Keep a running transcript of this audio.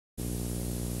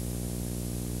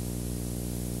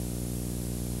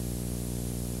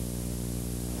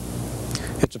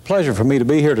It's a pleasure for me to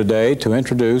be here today to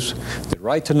introduce the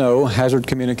Right to Know Hazard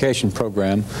Communication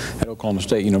Program at Oklahoma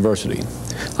State University.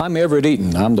 I'm Everett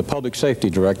Eaton. I'm the Public Safety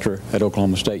Director at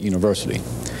Oklahoma State University.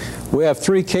 We have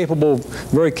three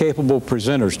very capable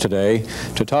presenters today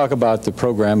to talk about the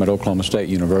program at Oklahoma State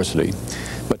University.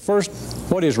 But first,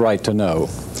 what is Right to Know?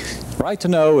 Right to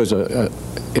Know is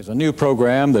a new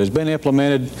program that has been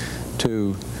implemented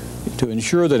to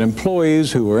ensure that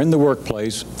employees who are in the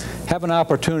workplace have an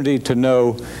opportunity to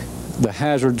know the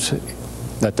hazards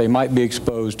that they might be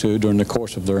exposed to during the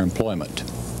course of their employment.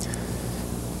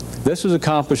 This is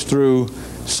accomplished through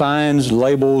signs,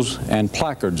 labels, and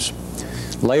placards.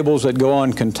 Labels that go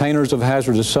on containers of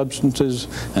hazardous substances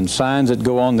and signs that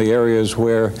go on the areas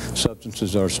where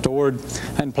substances are stored,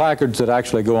 and placards that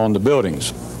actually go on the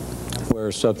buildings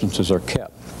where substances are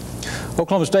kept.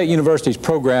 Oklahoma State University's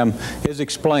program is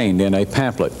explained in a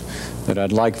pamphlet that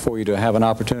I'd like for you to have an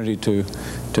opportunity to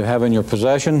have in your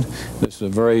possession. This is a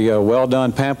very well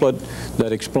done pamphlet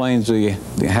that explains the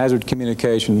hazard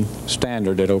communication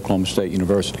standard at Oklahoma State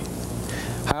University.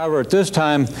 However, at this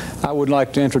time, I would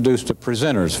like to introduce the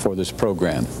presenters for this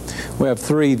program. We have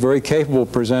three very capable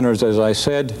presenters, as I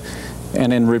said,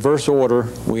 and in reverse order,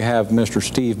 we have Mr.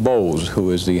 Steve Bowles,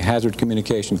 who is the Hazard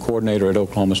Communication Coordinator at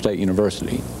Oklahoma State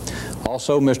University.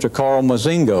 Also, Mr. Carl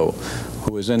Mazingo,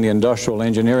 who is in the Industrial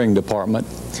Engineering Department.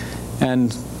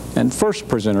 And first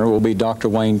presenter will be Dr.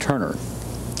 Wayne Turner.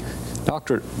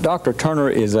 Dr. Turner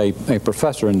is a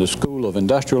professor in the School of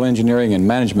Industrial Engineering and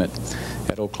Management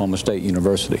at Oklahoma State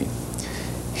University.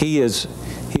 He is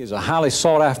a highly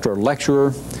sought-after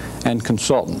lecturer and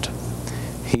consultant.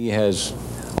 He has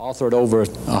authored over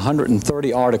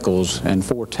 130 articles and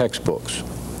 4 textbooks.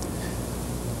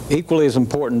 Equally as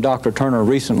important, Dr. Turner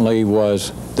recently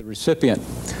was the recipient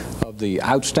of the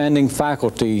Outstanding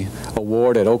Faculty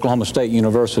Award at Oklahoma State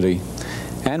University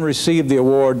and received the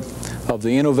award of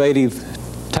the Innovative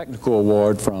Technical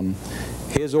Award from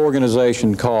his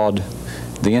organization called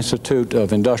the Institute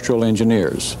of Industrial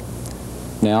Engineers.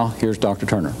 Now, here's Dr.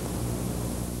 Turner.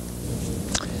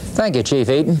 Thank you, Chief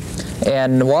Eaton,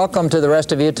 and welcome to the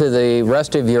rest of you to the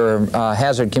rest of your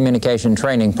hazard communication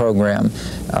training program.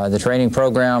 The training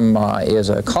program is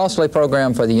a costly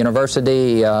program for the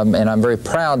university, and I'm very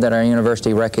proud that our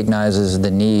university recognizes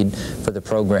the need for the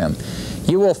program.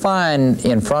 You will find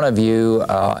in front of you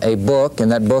a book,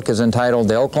 and that book is entitled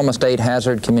The Oklahoma State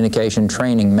Hazard Communication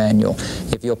Training Manual.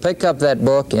 If you'll pick up that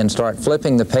book and start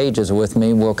flipping the pages with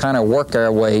me, we'll kind of work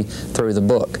our way through the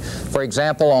book. For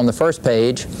example, on the first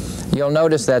page, you'll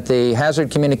notice that the Hazard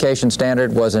Communication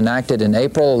Standard was enacted in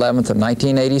April 11th of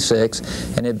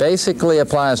 1986, and it basically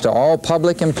applies to all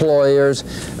public employers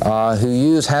who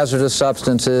use hazardous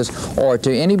substances or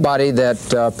to anybody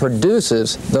that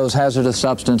produces those hazardous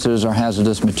substances or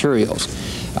hazardous materials.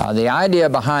 The idea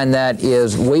behind that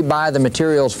is we buy the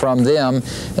materials from them,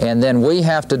 and then we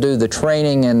have to do the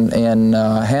training and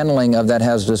handling of that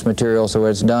hazardous material so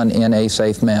it's done in a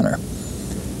safe manner.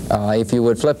 If you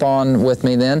would flip on with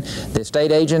me then, the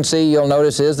state agency you'll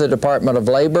notice is the Department of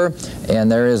Labor,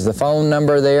 and there is the phone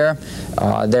number there.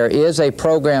 There is a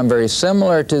program very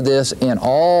similar to this in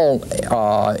all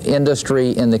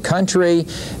industry in the country.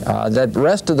 The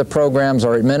rest of the programs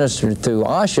are administered through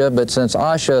OSHA, but since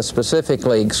OSHA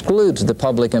specifically excludes the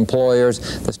public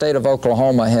employers, the state of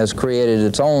Oklahoma has created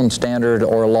its own standard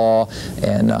or law,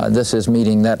 and this is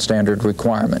meeting that standard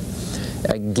requirement.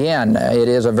 Again, it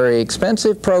is a very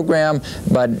expensive program,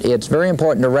 but it's very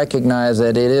important to recognize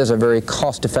that it is a very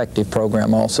cost-effective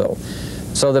program also.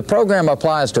 So the program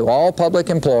applies to all public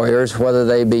employers, whether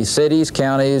they be cities,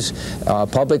 counties,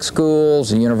 public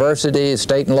schools, universities,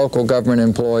 state and local government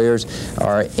employers,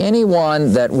 or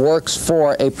anyone that works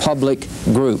for a public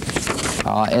group.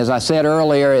 As I said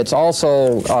earlier, it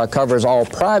also covers all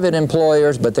private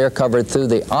employers, but they're covered through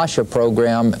the OSHA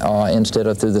program instead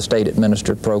of through the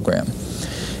state-administered program.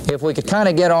 If we could kind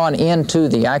of get on into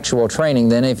the actual training,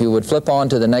 then if you would flip on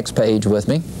to the next page with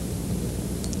me.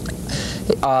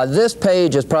 This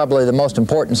page is probably the most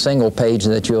important single page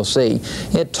that you'll see.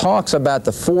 It talks about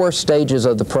the 4 stages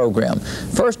of the program.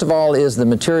 First of all is the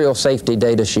material safety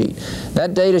data sheet.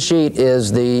 That data sheet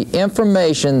is the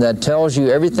information that tells you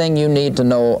everything you need to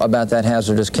know about that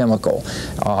hazardous chemical.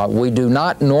 We do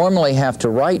not normally have to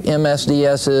write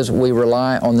MSDSs. We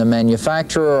rely on the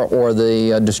manufacturer or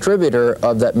the distributor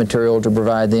of that material to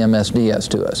provide the MSDS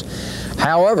to us.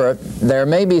 However, there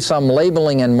may be some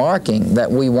labeling and marking that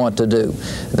we want to do.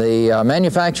 The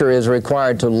manufacturer is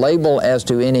required to label as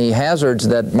to any hazards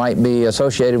that might be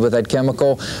associated with that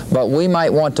chemical, but we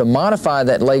might want to modify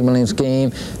that labeling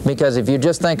scheme, because if you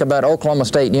just think about Oklahoma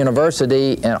State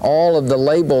University and all of the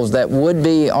labels that would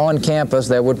be on campus,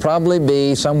 there would probably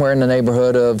be somewhere in the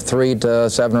neighborhood of 3,000 to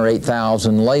 7,000 or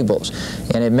 8,000 labels.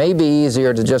 And it may be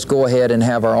easier to just go ahead and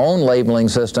have our own labeling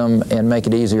system and make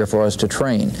it easier for us to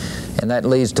train. And that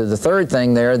leads to the third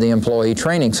thing there, the employee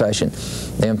training session.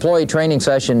 The employee training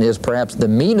session is perhaps the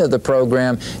meat of the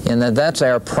program, in that that's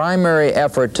our primary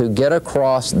effort to get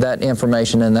across that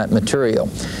information and that material.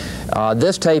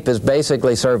 This tape is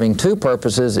basically serving two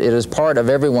purposes. It is part of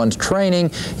everyone's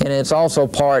training, and it's also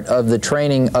part of the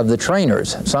training of the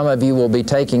trainers. Some of you will be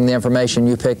taking the information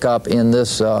you pick up in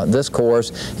this, this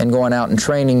course and going out and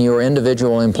training your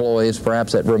individual employees,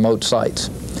 perhaps at remote sites.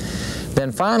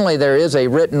 Then finally, there is a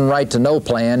written right-to-know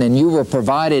plan, and you were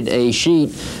provided a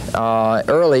sheet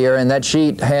earlier, and that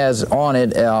sheet has on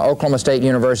it Oklahoma State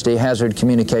University Hazard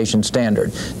Communication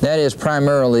Standard. That is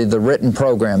primarily the written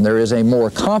program. There is a more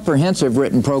comprehensive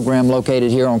written program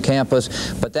located here on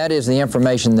campus, but that is the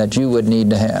information that you would need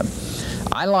to have.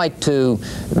 I like to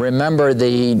remember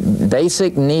the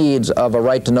basic needs of a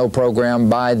right-to-know program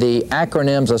by the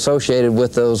acronyms associated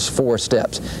with those 4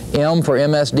 steps. M for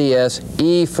MSDS,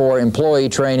 E for employee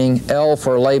training, L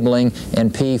for labeling,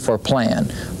 and P for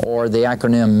plan, or the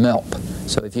acronym MELP.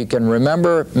 So if you can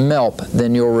remember MELP,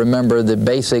 then you'll remember the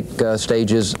basic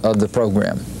stages of the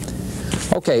program.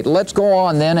 Okay, let's go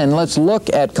on then and let's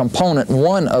look at component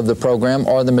 1 of the program,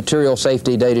 or the material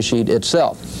safety data sheet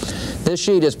itself. This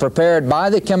sheet is prepared by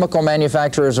the chemical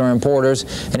manufacturers or importers,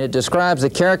 and it describes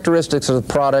the characteristics of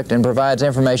the product and provides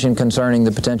information concerning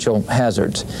the potential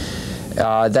hazards.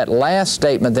 That last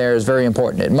statement there is very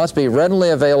important. It must be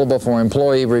readily available for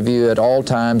employee review at all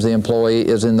times the employee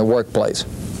is in the workplace.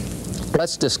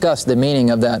 Let's discuss the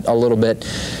meaning of that a little bit.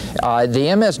 The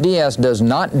MSDS does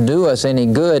not do us any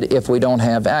good if we don't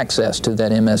have access to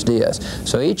that MSDS.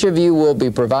 So each of you will be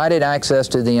provided access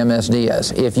to the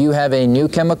MSDS. If you have a new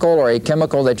chemical or a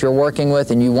chemical that you're working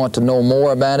with and you want to know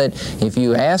more about it, if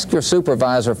you ask your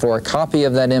supervisor for a copy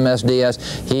of that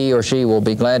MSDS, he or she will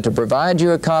be glad to provide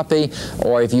you a copy,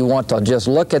 or if you want to just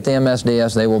look at the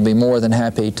MSDS, they will be more than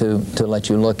happy to let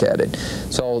you look at it.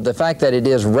 So the fact that it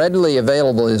is readily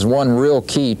available is one real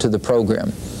key to the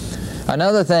program.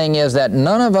 Another thing is that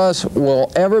none of us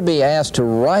will ever be asked to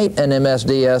write an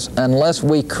MSDS unless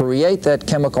we create that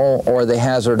chemical or the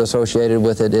hazard associated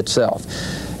with it itself.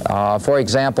 For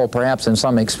example, perhaps in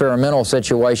some experimental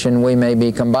situation, we may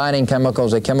be combining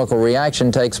chemicals, a chemical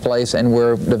reaction takes place, and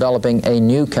we're developing a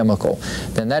new chemical.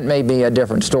 Then that may be a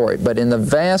different story. But in the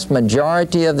vast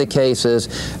majority of the cases,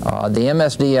 the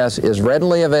MSDS is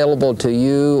readily available to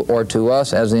you or to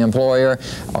us as the employer,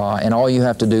 and all you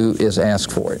have to do is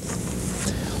ask for it.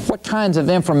 What kinds of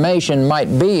information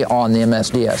might be on the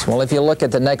MSDS? Well, if you look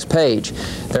at the next page,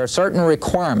 there are certain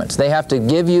requirements. They have to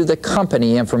give you the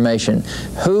company information.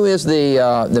 Who is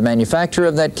the manufacturer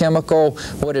of that chemical?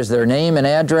 What is their name and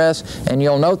address? And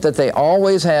you'll note that they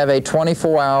always have a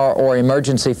 24-hour or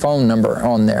emergency phone number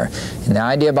on there. And the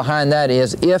idea behind that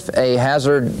is if a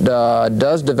hazard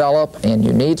does develop and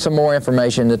you need some more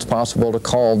information, it's possible to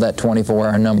call that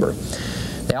 24-hour number.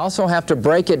 They also have to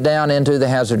break it down into the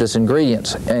hazardous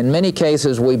ingredients. In many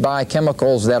cases, we buy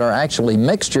chemicals that are actually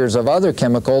mixtures of other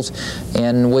chemicals,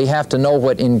 and we have to know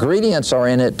what ingredients are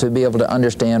in it to be able to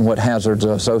understand what hazards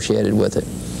are associated with it.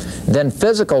 Then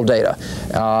physical data.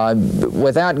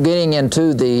 Without getting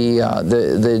into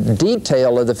the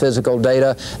detail of the physical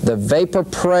data, the vapor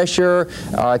pressure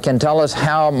can tell us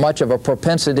how much of a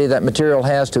propensity that material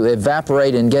has to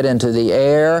evaporate and get into the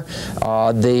air.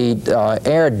 The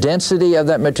air density of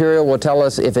that material will tell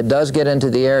us if it does get into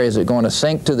the air, is it going to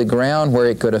sink to the ground where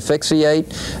it could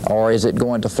asphyxiate, or is it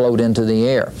going to float into the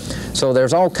air? So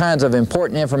there's all kinds of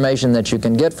important information that you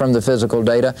can get from the physical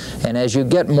data, and as you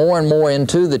get more and more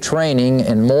into the training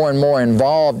and more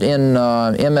involved in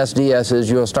MSDSs,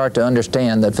 you'll start to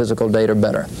understand that physical data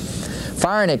better.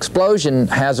 Fire and explosion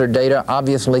hazard data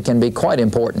obviously can be quite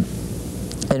important.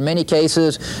 In many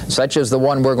cases, such as the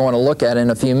one we're going to look at in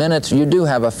a few minutes, you do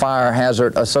have a fire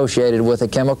hazard associated with a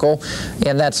chemical,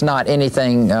 and that's not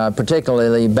anything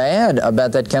particularly bad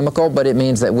about that chemical, but it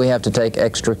means that we have to take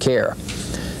extra care.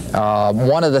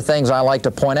 One of the things I like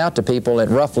to point out to people at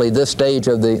roughly this stage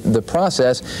of the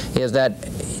process is that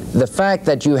the fact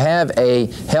that you have a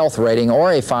health rating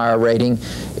or a fire rating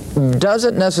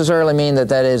doesn't necessarily mean that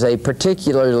that is a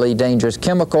particularly dangerous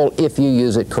chemical if you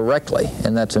use it correctly,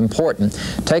 and that's important.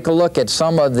 Take a look at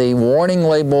some of the warning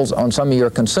labels on some of your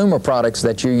consumer products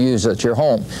that you use at your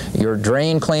home. Your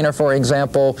drain cleaner, for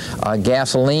example,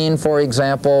 gasoline, for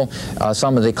example,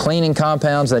 some of the cleaning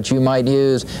compounds that you might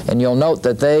use, and you'll note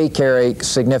that they carry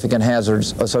significant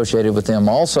hazards associated with them.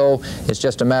 Also, it's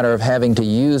just a matter of having to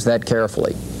use that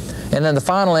carefully. And then the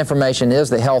final information is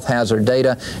the health hazard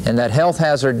data, and that health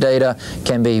hazard data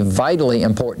can be vitally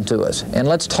important to us. And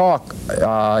let's talk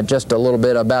just a little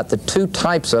bit about the two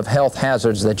types of health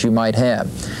hazards that you might have.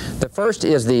 The first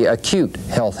is the acute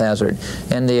health hazard,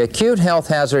 and the acute health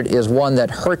hazard is one that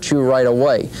hurts you right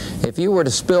away. If you were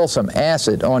to spill some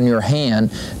acid on your hand,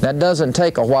 that doesn't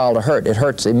take a while to hurt. It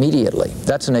hurts immediately.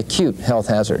 That's an acute health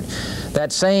hazard.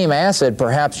 That same acid,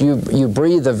 perhaps you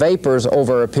breathe the vapors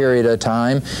over a period of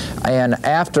time, and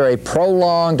after a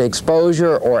prolonged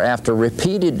exposure or after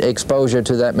repeated exposure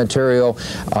to that material,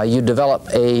 you develop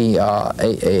a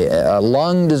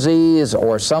lung disease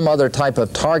or some other type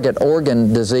of target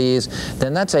organ disease,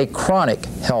 then that's a chronic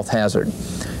health hazard.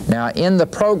 Now, in the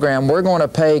program, we're going to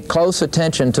pay close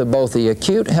attention to both the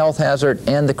acute health hazard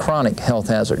and the chronic health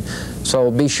hazard.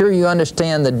 So be sure you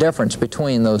understand the difference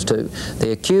between those two.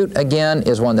 The acute, again,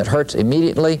 is one that hurts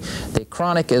immediately. The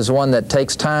chronic is one that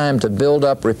takes time to build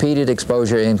up repeated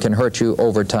exposure and can hurt you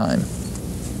over time.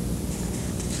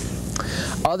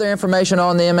 Other information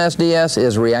on the MSDS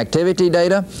is reactivity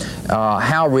data.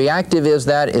 How reactive is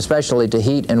that, especially to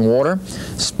heat and water?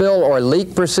 Spill or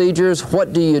leak procedures.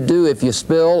 What do you do if you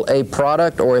spill a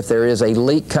product or if there is a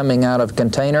leak coming out of a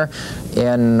container?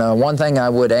 And one thing I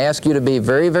would ask you to be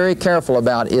very, very careful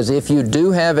about is if you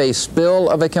do have a spill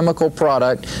of a chemical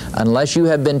product, unless you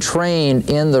have been trained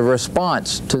in the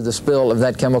response to the spill of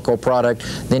that chemical product,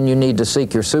 then you need to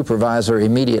seek your supervisor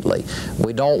immediately.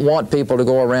 We don't want people to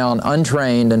go around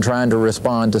untrained and trying to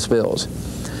respond to spills.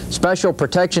 Special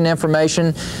protection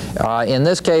information. In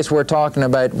this case, we're talking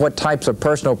about what types of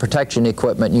personal protection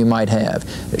equipment you might have.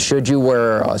 Should you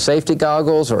wear safety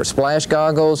goggles or splash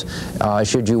goggles?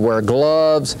 Should you wear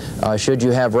gloves? Should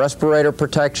you have respirator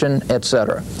protection,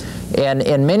 etc.? And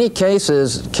in many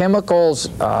cases, chemicals,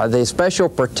 the special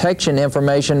protection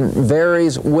information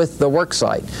varies with the work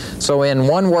site. So in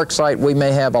one work site, we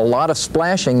may have a lot of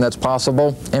splashing that's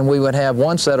possible, and we would have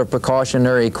one set of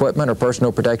precautionary equipment or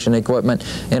personal protection equipment.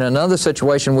 In another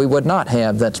situation, we would not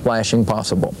have that splashing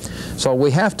possible. So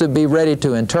we have to be ready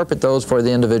to interpret those for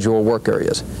the individual work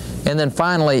areas. And then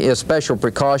finally is special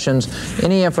precautions.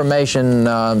 Any information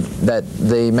that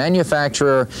the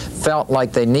manufacturer felt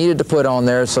like they needed to put on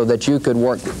there so that you could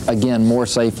work, again, more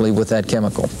safely with that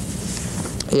chemical.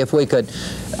 If we could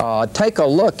take a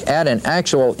look at an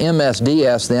actual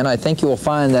MSDS, then I think you'll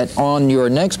find that on your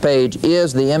next page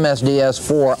is the MSDS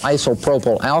for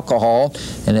isopropyl alcohol,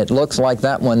 and it looks like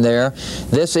that one there.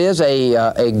 This is a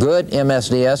good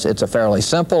MSDS. It's a fairly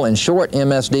simple and short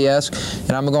MSDS,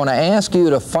 and I'm going to ask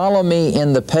you to follow me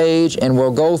in the page, and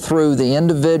we'll go through the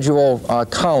individual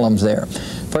columns there.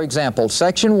 For example,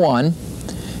 section 1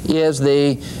 is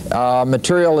the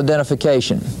material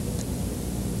identification.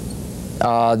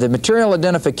 The material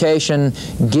identification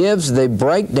gives the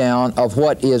breakdown of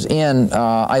what is in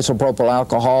isopropyl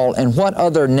alcohol and what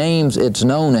other names it's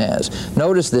known as.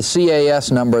 Notice the CAS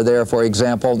number there, for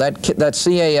example. That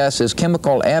CAS is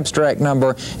chemical abstract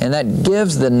number, and that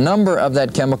gives the number of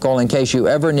that chemical in case you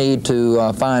ever need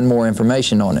to find more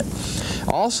information on it.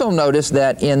 Also notice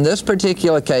that in this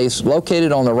particular case,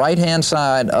 located on the right-hand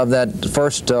side of that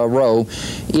first row,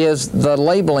 is the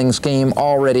labeling scheme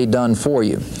already done for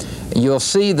you. You'll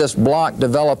see this block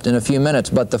developed in a few minutes,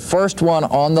 but the first one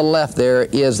on the left there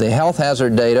is the health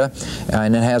hazard data,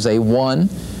 and it has a 1.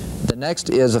 The next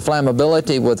is a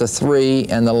flammability with a 3,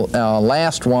 and the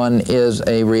last one is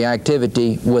a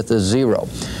reactivity with a 0.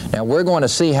 Now, we're going to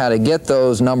see how to get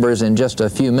those numbers in just a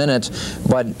few minutes,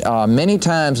 but many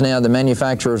times now the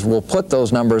manufacturers will put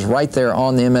those numbers right there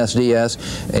on the MSDS.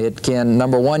 It can,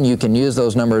 number one, you can use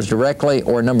those numbers directly,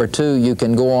 or number two, you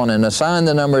can go on and assign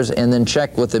the numbers and then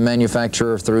check with the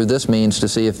manufacturer through this means to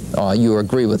see if you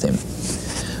agree with him.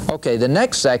 Okay, the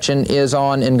next section is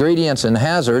on ingredients and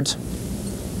hazards.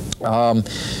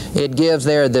 It gives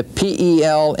there the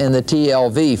PEL and the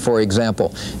TLV, for example.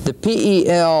 The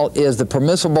PEL is the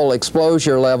permissible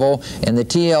exposure level, and the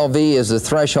TLV is the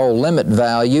threshold limit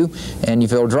value. And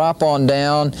if you'll drop on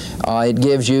down, it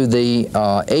gives you the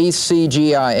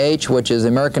ACGIH, which is the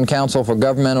American Council for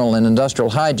Governmental and Industrial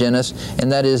Hygienists,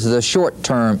 and that is the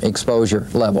short-term exposure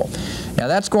level. Now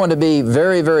that's going to be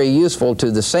very, very useful to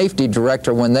the safety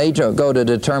director when they go to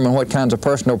determine what kinds of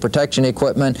personal protection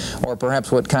equipment or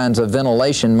perhaps what kinds of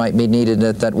ventilation might be needed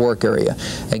at that work area.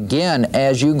 Again,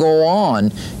 as you go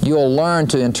on, you'll learn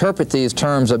to interpret these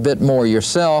terms a bit more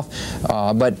yourself,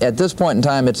 but at this point in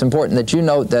time it's important that you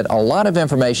note that a lot of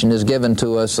information is given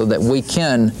to us so that we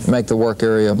can make the work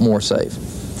area more safe.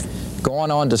 Going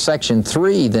on to section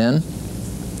 3 then,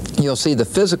 you'll see the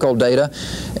physical data.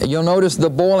 You'll notice the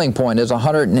boiling point is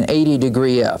 180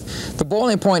 degree F. The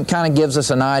boiling point kind of gives us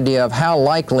an idea of how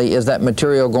likely is that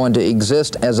material going to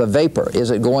exist as a vapor. Is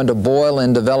it going to boil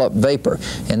and develop vapor?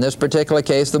 In this particular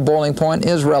case, the boiling point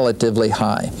is relatively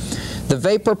high. The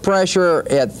vapor pressure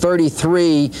at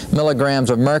 33 milligrams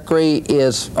of mercury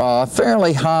is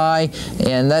fairly high,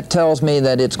 and that tells me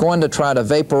that it's going to try to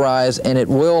vaporize and it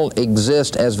will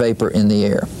exist as vapor in the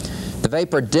air. The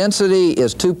vapor density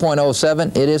is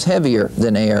 2.07. It is heavier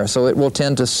than air, so it will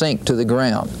tend to sink to the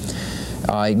ground.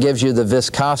 It gives you the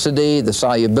viscosity, the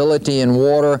solubility in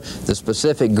water, the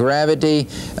specific gravity.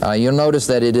 You'll notice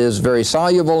that it is very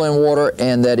soluble in water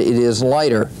and that it is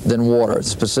lighter than water,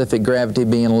 specific gravity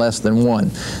being less than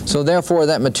 1. So therefore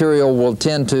that material will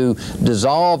tend to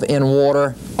dissolve in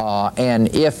water,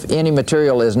 and if any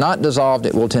material is not dissolved,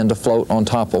 it will tend to float on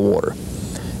top of water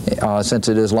since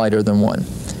it is lighter than 1.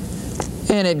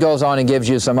 And it goes on and gives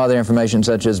you some other information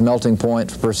such as melting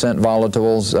point, percent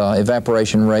volatiles,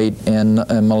 evaporation rate, and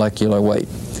molecular weight.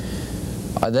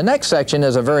 The next section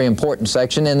is a very important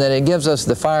section in that it gives us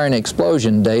the fire and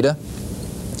explosion data.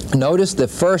 Notice the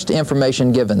first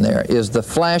information given there is the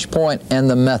flash point and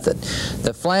the method.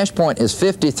 The flash point is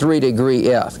 53 degree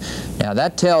F. Now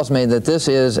that tells me that this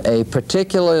is a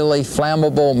particularly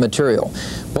flammable material.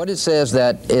 What it says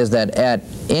is that at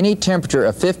any temperature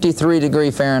of 53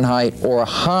 degree Fahrenheit or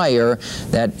higher,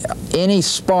 that any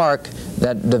spark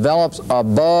that develops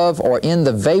above or in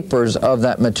the vapors of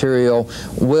that material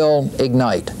will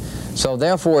ignite. So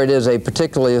therefore it is a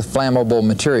particularly flammable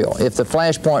material. If the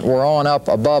flash point were on up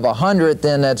above 100,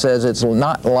 then that says it's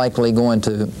not likely going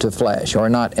to flash, or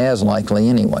not as likely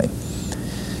anyway.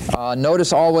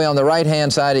 Notice all the way on the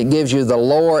right-hand side it gives you the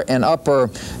lower and upper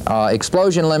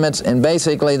explosion limits, and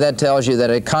basically that tells you that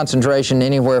a concentration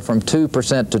anywhere from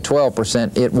 2% to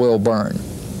 12% it will burn.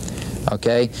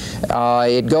 Okay,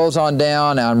 it goes on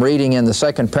down. I'm reading in the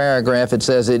second paragraph. It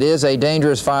says it is a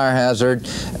dangerous fire hazard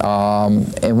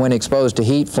and when exposed to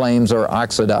heat, flames, or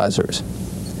oxidizers.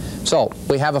 So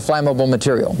we have a flammable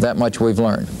material. That much we've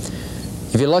learned.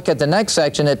 If you look at the next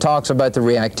section, it talks about the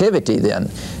reactivity then.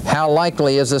 How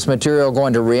likely is this material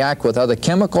going to react with other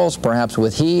chemicals, perhaps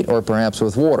with heat or perhaps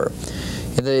with water?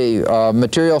 The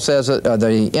material says,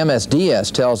 the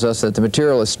MSDS tells us that the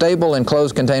material is stable in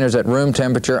closed containers at room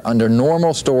temperature under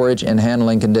normal storage and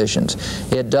handling conditions.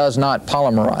 It does not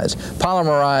polymerize.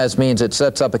 Polymerize means it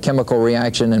sets up a chemical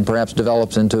reaction and perhaps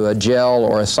develops into a gel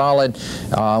or a solid.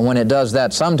 When it does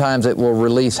that, sometimes it will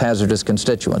release hazardous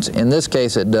constituents. In this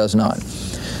case, it does not.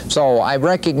 So I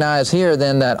recognize here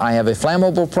then that I have a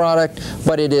flammable product,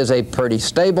 but it is a pretty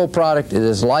stable product. It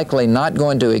is likely not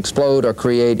going to explode or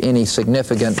create any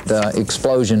significant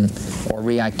explosion or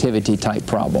reactivity type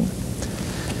problem.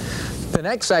 The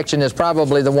next section is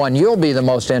probably the one you'll be the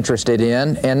most interested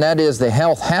in, and that is the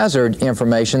health hazard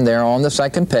information there on the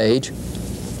second page.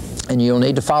 And you'll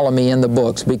need to follow me in the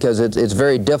books because it's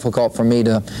very difficult for me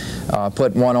to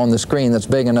put one on the screen that's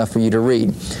big enough for you to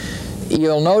read.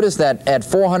 You'll notice that at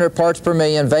 400 parts per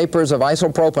million, vapors of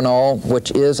isopropanol,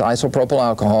 which is isopropyl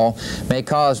alcohol, may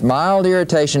cause mild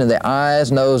irritation in the eyes,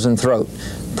 nose, and throat.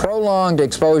 Prolonged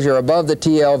exposure above the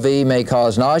TLV may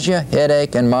cause nausea,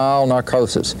 headache, and mild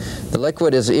narcosis. The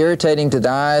liquid is irritating to the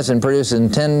eyes and produces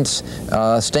intense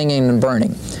stinging and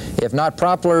burning. If not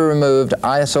properly removed,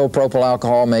 isopropyl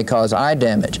alcohol may cause eye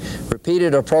damage.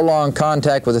 Repeated or prolonged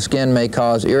contact with the skin may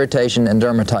cause irritation and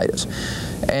dermatitis.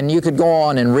 And you could go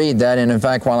on and read that, and in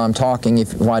fact, while I'm talking,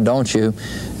 why don't you,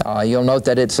 you'll note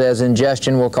that it says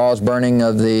ingestion will cause burning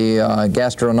of the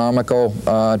gastronomical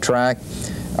tract,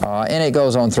 and it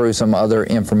goes on through some other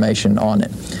information on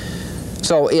it.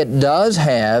 So it does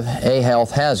have a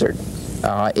health hazard.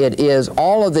 It is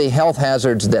all of the health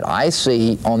hazards that I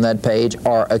see on that page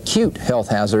are acute health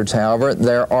hazards. However,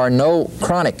 there are no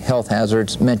chronic health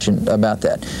hazards mentioned about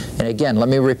that. And again, let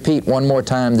me repeat one more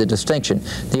time the distinction.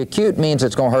 The acute means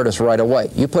it's going to hurt us right away.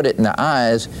 You put it in the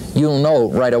eyes, you'll know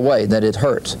right away that it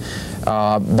hurts.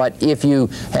 But if you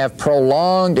have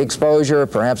prolonged exposure,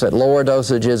 perhaps at lower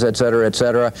dosages, et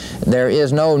cetera, there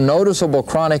is no noticeable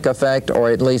chronic effect,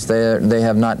 or at least they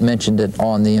have not mentioned it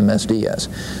on the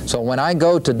MSDS. So when I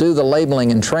go to do the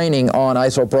labeling and training on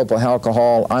isopropyl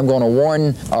alcohol, I'm going to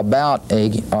warn about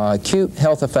a acute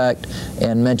health effect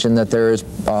and mention that there is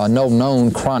no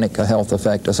known chronic health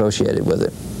effect associated with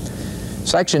it.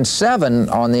 Section 7,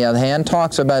 on the other hand,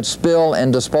 talks about spill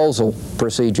and disposal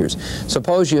procedures.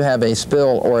 Suppose you have a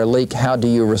spill or a leak, how do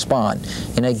you respond?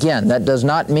 And again, that does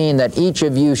not mean that each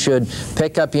of you should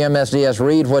pick up your MSDS,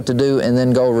 read what to do, and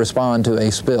then go respond to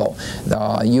a spill.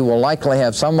 You will likely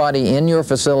have somebody in your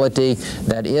facility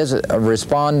that is a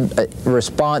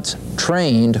response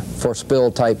trained for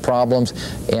spill-type problems,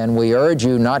 and we urge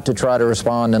you not to try to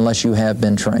respond unless you have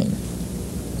been trained.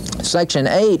 Section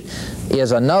 8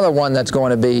 is another one that's going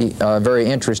to be very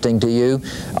interesting to you.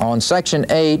 On Section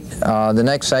 8, the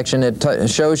next section, it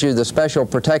shows you the special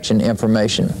protection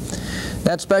information.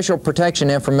 That special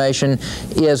protection information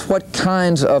is what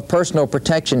kinds of personal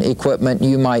protection equipment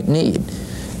you might need.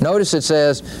 Notice it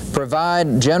says,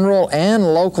 provide general and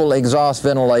local exhaust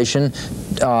ventilation,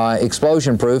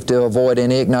 explosion-proof to avoid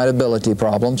any ignitability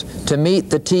problems, to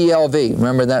meet the TLV.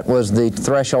 Remember, that was the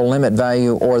threshold limit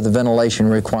value or the ventilation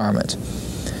requirements.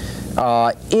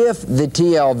 If the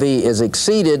TLV is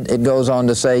exceeded, it goes on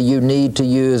to say you need to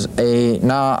use a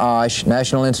NIOSH,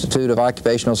 National Institute of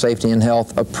Occupational Safety and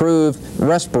Health, approved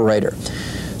respirator.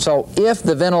 So if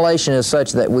the ventilation is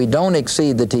such that we don't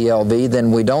exceed the TLV,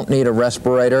 then we don't need a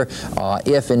respirator.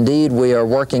 If indeed we are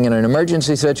working in an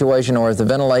emergency situation, or if the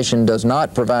ventilation does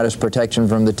not provide us protection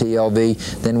from the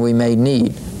TLV, then we may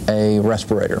need a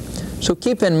respirator. So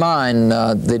keep in mind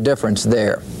the difference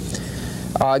there.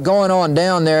 Going on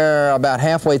down there, about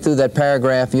halfway through that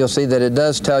paragraph, you'll see that it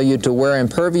does tell you to wear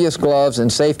impervious gloves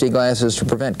and safety glasses to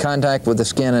prevent contact with the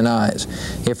skin and eyes.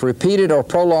 If repeated or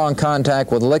prolonged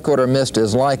contact with liquid or mist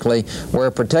is likely, wear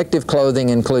protective clothing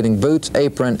including boots,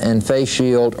 apron, and face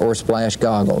shield or splash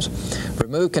goggles.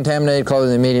 Remove contaminated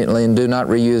clothing immediately and do not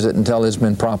reuse it until it's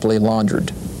been properly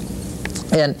laundered.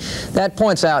 And that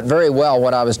points out very well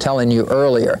what I was telling you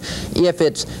earlier. If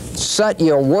it's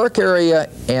your work area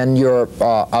and your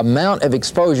amount of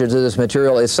exposure to this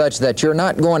material is such that you're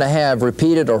not going to have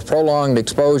repeated or prolonged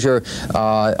exposure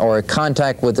or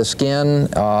contact with the skin,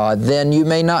 then you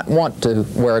may not want to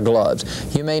wear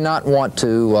gloves. You may not want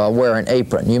to wear an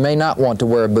apron. You may not want to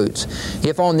wear boots.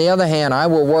 If, on the other hand, I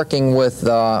were working with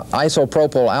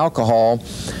isopropyl alcohol,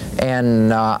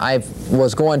 and I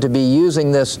was going to be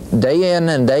using this day in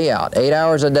and day out, 8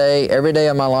 hours a day, every day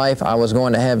of my life, I was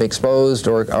going to have exposed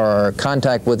or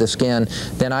contact with the skin,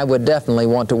 then I would definitely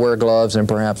want to wear gloves and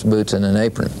perhaps boots and an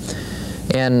apron.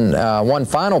 And one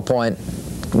final point,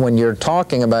 when you're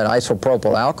talking about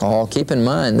isopropyl alcohol, keep in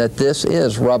mind that this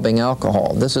is rubbing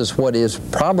alcohol. This is what is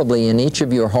probably in each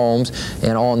of your homes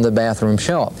and on the bathroom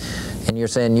shelf. And you're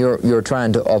saying you're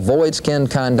trying to avoid skin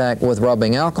contact with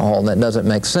rubbing alcohol. That doesn't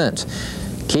make sense.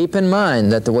 Keep in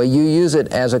mind that the way you use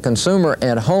it as a consumer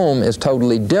at home is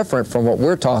totally different from what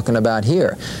we're talking about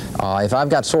here. If I've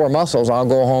got sore muscles, I'll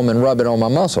go home and rub it on my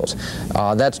muscles.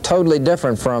 That's totally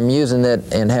different from using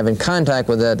it and having contact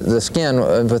with the skin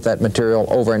with that material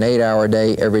over an 8-hour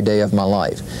day every day of my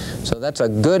life. So that's a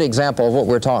good example of what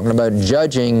we're talking about,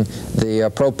 judging the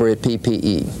appropriate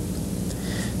PPE.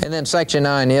 And then Section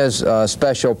 9 is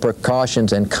special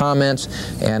precautions and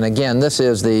comments. And again, this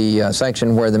is the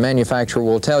section where the manufacturer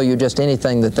will tell you just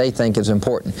anything that they think is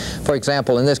important. For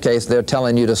example, in this case, they're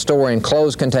telling you to store in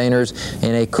closed containers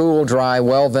in a cool, dry,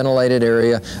 well-ventilated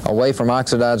area away from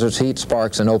oxidizers, heat,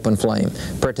 sparks, and open flame.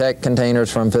 Protect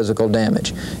containers from physical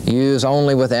damage. Use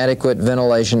only with adequate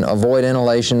ventilation. Avoid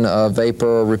inhalation of vapor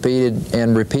or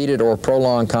repeated or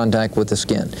prolonged contact with the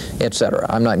skin, etc.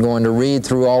 I'm not going to read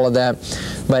through all of that.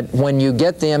 But when you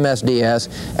get the MSDS,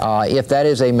 if that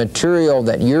is a material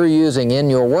that you're using in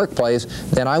your workplace,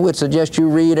 then I would suggest you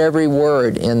read every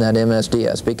word in that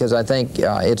MSDS, because I think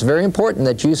it's very important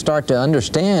that you start to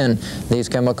understand these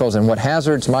chemicals and what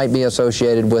hazards might be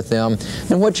associated with them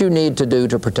and what you need to do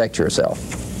to protect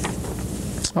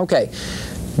yourself. Okay.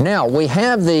 Now, we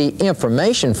have the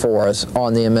information for us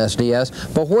on the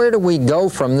MSDS, but where do we go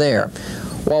from there?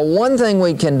 Well, one thing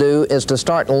we can do is to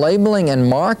start labeling and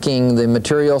marking the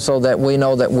material so that we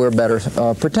know that we're better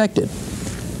protected.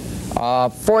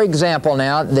 For example,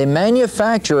 now, the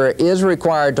manufacturer is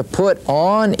required to put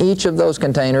on each of those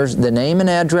containers the name and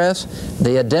address,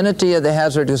 the identity of the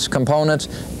hazardous components,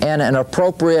 and an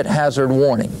appropriate hazard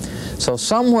warning. So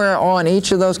somewhere on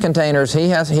each of those containers,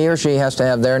 he or she has to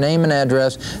have their name and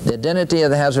address, the identity of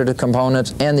the hazardous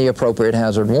components, and the appropriate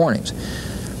hazard warnings.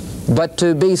 But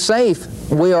to be safe,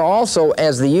 we are also,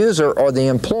 as the user or the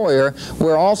employer,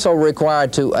 we're also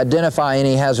required to identify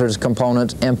any hazardous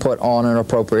components and put on an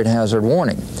appropriate hazard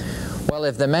warning. Well,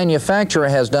 if the manufacturer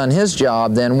has done his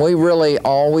job, then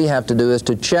all we have to do is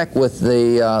to check with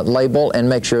the label and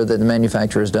make sure that the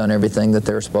manufacturer has done everything that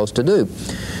they're supposed to do.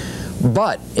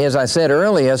 But, as I said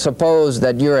earlier, suppose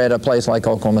that you're at a place like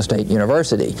Oklahoma State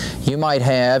University. You might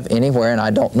have anywhere, and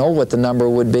I don't know what the number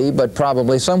would be, but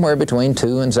probably somewhere between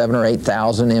 2,000 and 7,000 or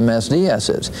 8,000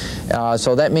 MSDSs.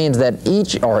 So that means that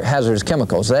or hazardous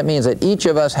chemicals, that means that each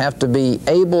of us have to be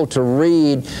able to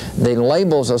read the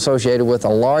labels associated with a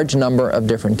large number of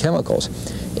different chemicals.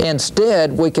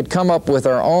 Instead, we could come up with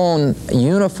our own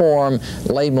uniform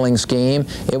labeling scheme.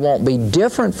 It won't be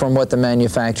different from what the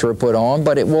manufacturer put on,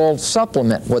 but it will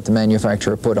supplement what the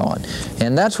manufacturer put on.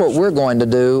 And that's what we're going to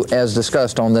do, as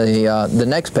discussed on the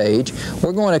next page.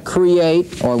 We're going to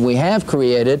create, or we have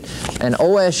created, an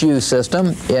OSU system,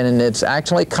 and it's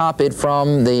actually copied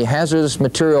from the Hazardous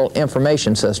Material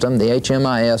Information System, the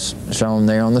HMIS shown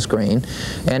there on the screen.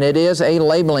 And it is a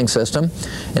labeling system.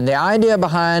 And the idea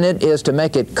behind it is to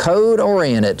make it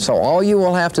code-oriented, so all you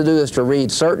will have to do is to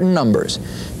read certain numbers.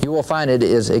 You will find it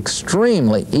is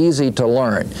extremely easy to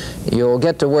learn. You'll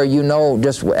get to where you know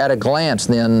just at a glance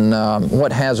then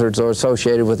what hazards are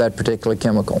associated with that particular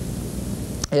chemical.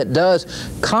 It does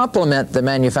complement the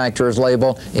manufacturer's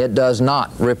label. It does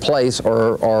not replace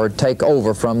or take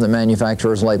over from the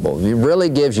manufacturer's label. It really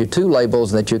gives you two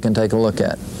labels that you can take a look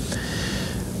at.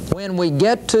 When we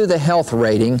get to the health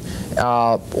rating,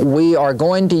 we are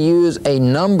going to use a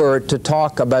number to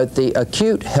talk about the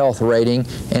acute health rating,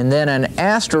 and then an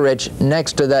asterisk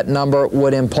next to that number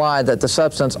would imply that the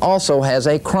substance also has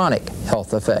a chronic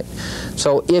health effect.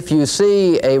 So if you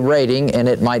see a rating and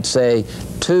it might say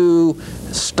 2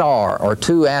 star or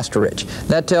 2 asterisk,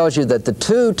 that tells you that the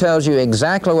 2 tells you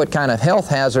exactly what kind of health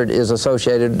hazard is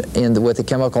associated with the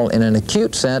chemical in an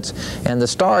acute sense, and the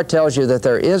star tells you that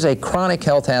there is a chronic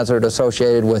health hazard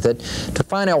associated with it. To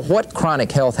find out what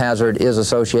chronic health hazard is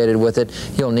associated with it,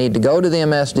 you'll need to go to the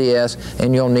MSDS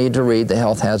and you'll need to read the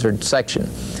health hazard section.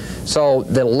 So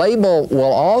the label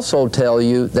will also tell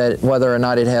you that whether or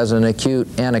not it has an acute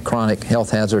and a chronic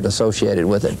health hazard associated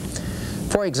with it.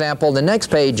 For example, the next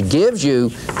page gives you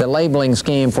the labeling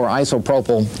scheme for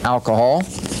isopropyl alcohol.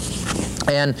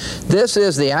 And this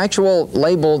is the actual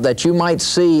label that you might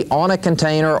see on a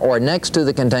container or next to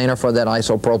the container for that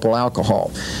isopropyl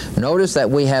alcohol. Notice that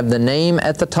we have the name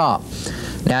at the top.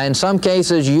 Now, in some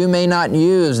cases, you may not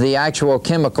use the actual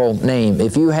chemical name.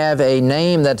 If you have a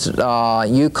name that's,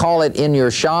 you call it in your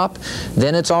shop,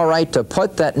 then it's all right to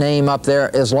put that name up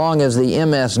there as long as the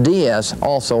MSDS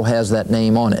also has that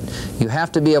name on it. You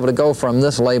have to be able to go from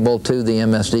this label to the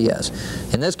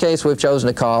MSDS. In this case, we've chosen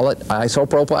to call it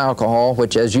isopropyl alcohol,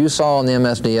 which, as you saw on the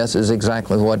MSDS, is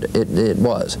exactly what it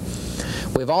was.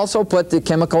 We've also put the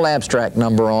chemical abstract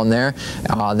number on there.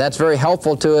 That's very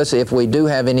helpful to us if we do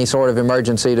have any sort of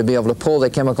emergency to be able to pull the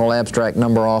chemical abstract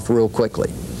number off real quickly.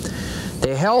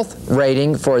 The health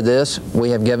rating for this, we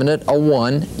have given it a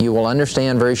 1. You will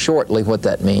understand very shortly what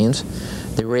that means.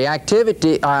 The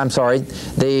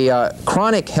the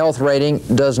chronic health rating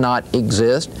does not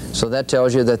exist, so that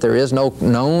tells you that there is no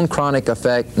known chronic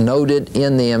effect noted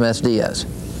in the MSDS.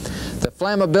 The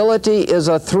flammability is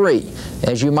a 3.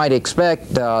 As you might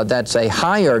expect, that's a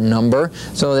higher number,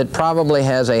 so it probably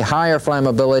has a higher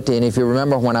flammability. And if you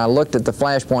remember when I looked at the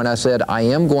flash point, I said I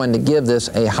am going to give this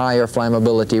a higher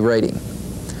flammability rating.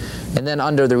 And then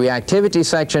under the reactivity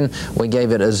section, we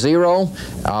gave it a 0,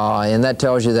 and that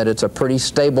tells you that it's a pretty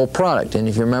stable product. And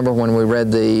if you remember when we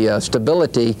read the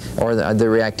stability or the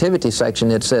reactivity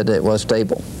section, it said it was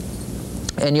stable.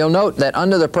 And you'll note that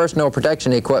under the personal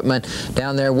protection equipment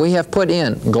down there, we have put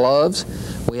in gloves,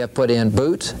 we have put in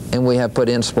boots, and we have put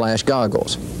in splash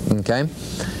goggles. Okay?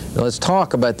 Let's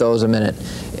talk about those a minute.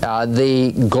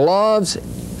 The gloves,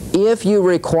 if you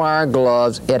require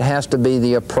gloves, it has to be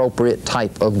the appropriate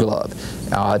type of glove.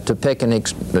 To pick an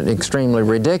extremely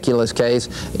ridiculous case,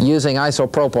 using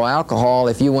isopropyl alcohol,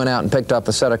 if you went out and picked up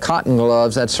a set of cotton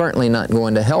gloves, that's certainly not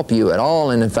going to help you at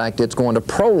all, and in fact it's going to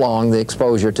prolong the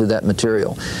exposure to that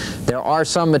material. There are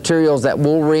some materials that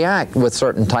will react with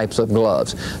certain types of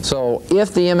gloves. So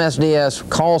if the MSDS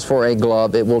calls for a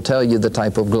glove, it will tell you the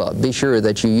type of glove. Be sure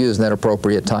that you use that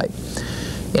appropriate type.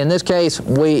 In this case,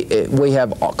 we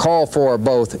have called for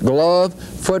both glove,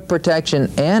 foot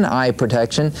protection, and eye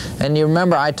protection. And you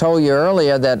remember I told you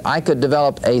earlier that I could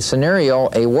develop a scenario,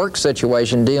 a work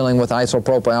situation dealing with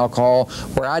isopropyl alcohol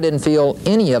where I didn't feel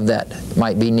any of that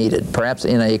might be needed. Perhaps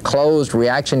in a closed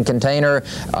reaction container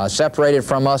separated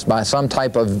from us by some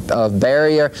type of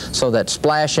barrier so that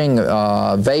splashing,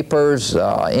 vapors,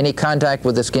 any contact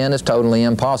with the skin is totally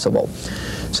impossible.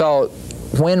 So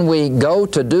when we go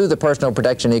to do the personal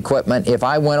protection equipment, if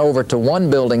I went over to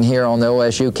one building here on the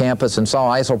OSU campus and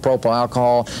saw isopropyl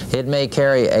alcohol, it may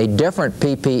carry a different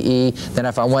PPE than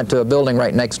if I went to a building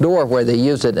right next door where they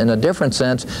used it in a different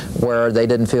sense, where they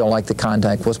didn't feel like the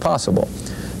contact was possible.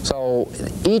 So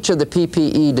each of the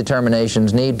PPE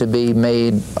determinations need to be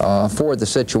made for the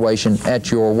situation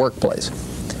at your workplace.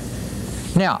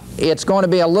 Now, it's going to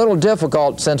be a little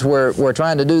difficult, since we're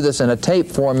trying to do this in a tape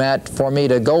format, for me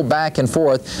to go back and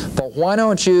forth, but why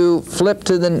don't you flip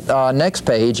to the next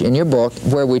page in your book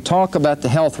where we talk about the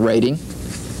health rating,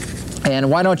 and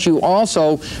why don't you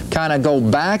also kind of go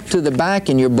back to the back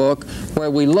in your book where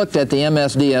we looked at the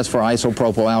MSDS for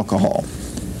isopropyl alcohol.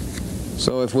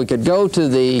 So if we could go to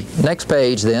the next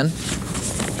page then.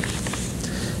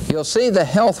 You'll see the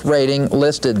health rating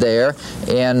listed there,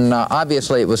 and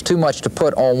obviously it was too much to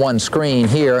put on one screen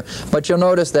here, but you'll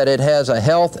notice that it has a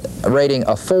health rating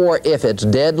of 4 if it's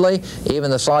deadly. Even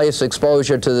the slightest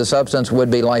exposure to the substance would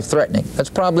be life-threatening. That's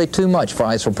probably too much for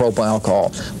isopropyl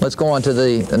alcohol. Let's go on to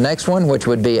the next one, which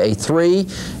would be a 3,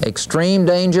 extreme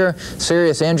danger.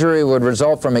 Serious injury would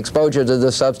result from exposure to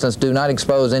this substance. Do not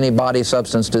expose any body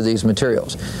substance to these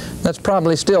materials. That's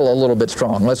probably still a little bit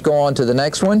strong. Let's go on to the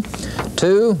next one.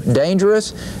 2,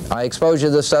 dangerous. Exposure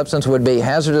to this substance would be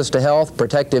hazardous to health.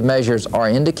 Protective measures are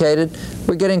indicated.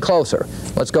 We're getting closer.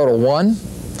 Let's go to 1.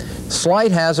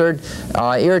 Slight hazard.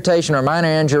 Irritation or minor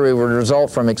injury would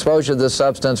result from exposure to this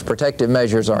substance. Protective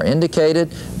measures are indicated.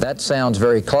 That sounds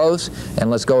very close. And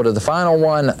let's go to the final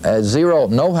one. 0,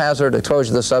 no hazard. Exposure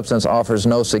to the substance offers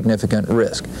no significant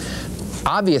risk.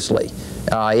 Obviously,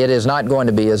 it is not going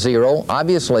to be a 0.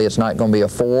 Obviously, it's not going to be a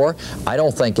 4. I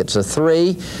don't think it's a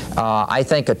 3. I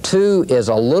think a 2 is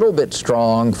a little bit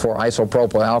strong for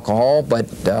isopropyl alcohol, but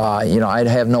you know, I'd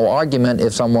have no argument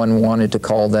if someone wanted to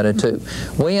call that a 2.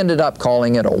 We ended up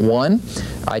calling it a 1.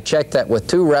 I checked that with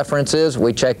 2 references.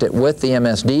 We checked it with the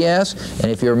MSDS,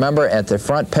 and if you remember, at the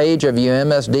front page of your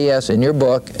MSDS in your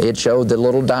book, it showed the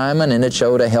little diamond and it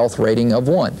showed a health rating of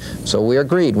 1. So we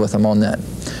agreed with them on that.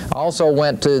 I also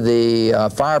went to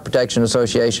the Fire Protection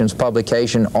Association's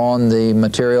publication on the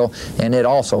material, and it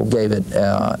also gave it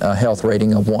a health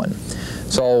rating of 1.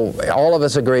 So all of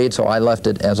us agreed, so I left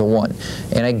it as a 1.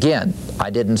 And again, I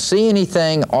didn't see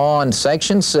anything on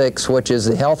Section 6, which is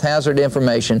the health hazard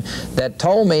information, that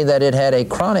told me that it had a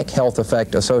chronic health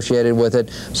effect associated with it,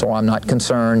 so I'm not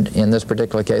concerned in this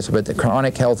particular case about the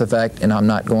chronic health effect, and I'm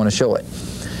not going to show it.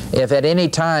 If at any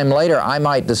time later I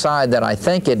might decide that I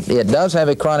think it does have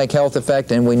a chronic health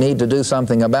effect and we need to do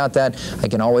something about that, I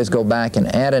can always go back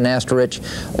and add an asterisk.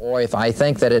 Or if I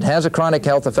think that it has a chronic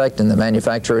health effect and the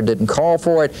manufacturer didn't call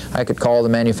for it, I could call the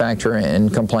manufacturer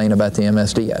and complain about the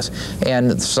MSDS.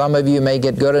 And some of you may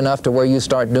get good enough to where you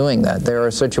start doing that. There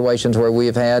are situations where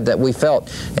we've had that we felt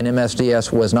an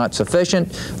MSDS was not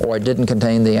sufficient or it didn't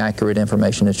contain the accurate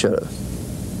information it should have.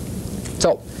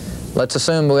 So, let's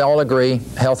assume we all agree,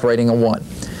 health rating of 1.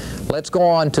 Let's go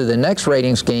on to the next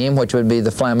rating scheme, which would be the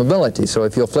flammability. So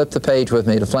if you'll flip the page with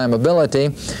me to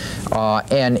flammability,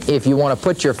 and if you want to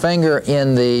put your finger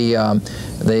in the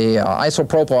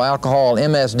isopropyl alcohol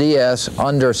MSDS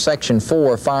under Section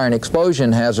 4, fire and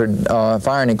explosion hazard,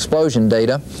 fire and explosion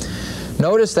data,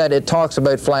 notice that it talks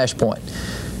about flash point.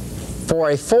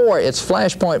 For a 4, it's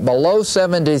flash point below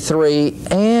 73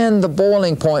 and the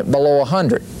boiling point below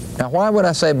 100. Now, why would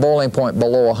I say boiling point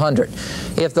below 100?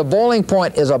 If the boiling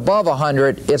point is above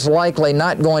 100, it's likely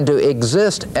not going to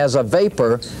exist as a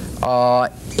vapor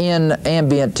in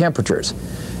ambient temperatures.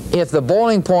 If the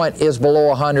boiling point is below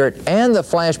 100 and the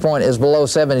flash point is below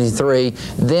 73,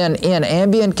 then in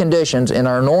ambient conditions, in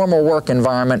our normal work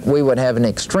environment, we would have an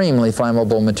extremely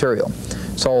flammable material.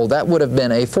 So that would have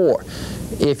been a 4.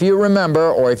 If you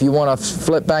remember, or if you want to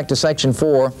flip back to Section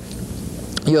 4,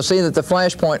 you'll see that the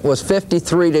flash point was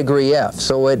 53 degree F.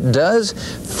 So it does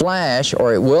flash,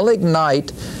 or it will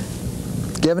ignite,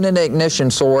 given an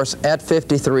ignition source at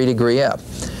 53 degree F.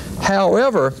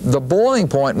 However, the boiling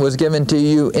point was given to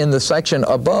you in the section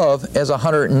above as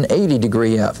 180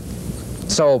 degree F.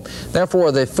 So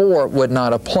therefore the 4 would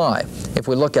not apply. If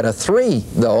we look at a 3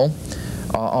 though,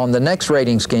 on the next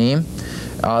rating scheme,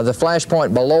 The flash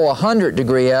point below 100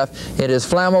 degree F, it is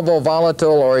flammable,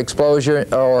 volatile, or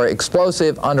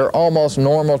explosive under almost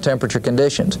normal temperature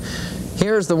conditions.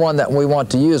 Here's the one that we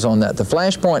want to use on that. The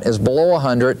flash point is below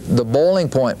 100, the boiling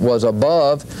point was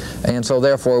above, and so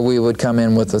therefore we would come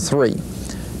in with a 3.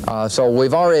 So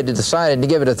we've already decided to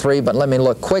give it a 3, but let me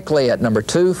look quickly at number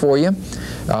 2 for you.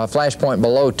 Flash point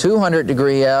below 200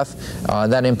 degree F,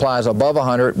 that implies above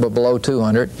 100 but below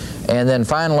 200. And then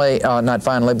finally, not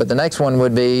finally, but the next one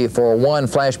would be for 1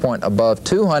 flash point above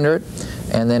 200.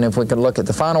 And then if we could look at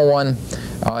the final one,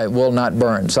 it will not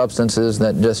burn, substances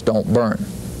that just don't burn.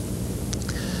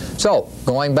 So,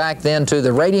 going back then to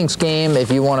the rating scheme, if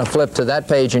you want to flip to that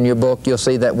page in your book, you'll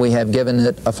see that we have given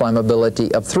it a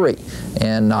flammability of 3.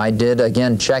 And I did,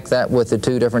 again, check that with the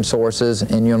 2 different sources,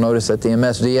 and you'll notice that the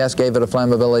MSDS gave it a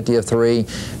flammability of 3,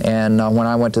 and when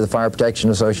I went to the Fire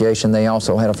Protection Association, they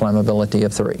also had a flammability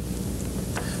of 3.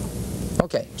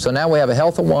 Okay, so now we have a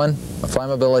health of 1, a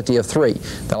flammability of 3.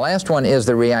 The last one is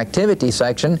the reactivity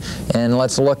section, and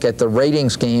let's look at the rating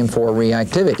scheme for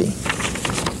reactivity.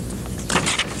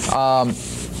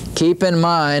 Keep in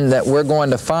mind that we're going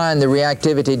to find the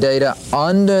reactivity data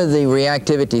under the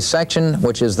reactivity section,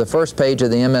 which is the first page of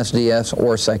the MSDS,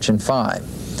 or section 5.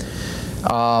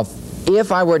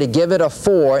 If I were to give it a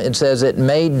 4, it says it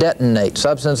may detonate,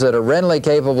 substances that are readily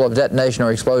capable of detonation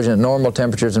or explosion at normal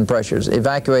temperatures and pressures.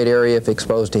 Evacuate area if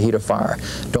exposed to heat or fire.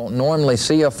 Don't normally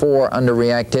see a 4 under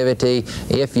reactivity.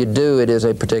 If you do, it is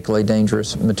a particularly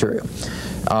dangerous material.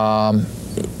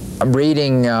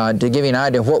 Reading, to give you an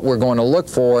idea of what we're going to look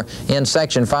for, in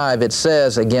section 5 it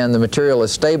says, again, the material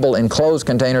is stable in closed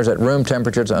containers at room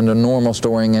temperatures under normal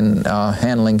storing and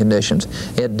handling conditions.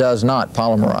 It does not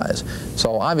polymerize.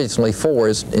 So obviously 4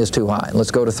 is too high. Let's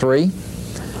go to 3.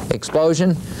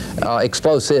 Explosive,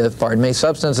 pardon me,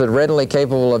 substance that readily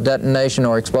capable of detonation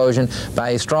or explosion by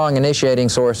a strong initiating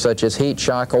source such as heat,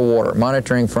 shock, or water.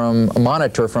 Monitor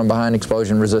from behind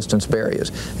explosion resistance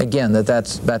barriers. Again,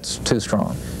 that's too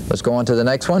strong. Let's go on to the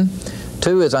next one.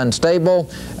 2 is unstable.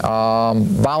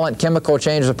 Violent chemical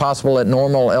changes are possible at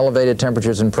normal elevated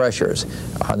temperatures and pressures.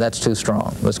 That's too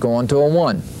strong. Let's go on to a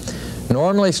 1.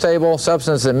 Normally stable,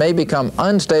 substance that may become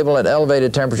unstable at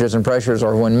elevated temperatures and pressures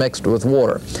or when mixed with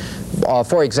water.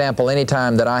 For example,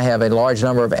 anytime that I have a large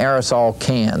number of aerosol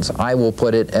cans, I will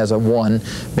put it as a 1,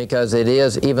 because it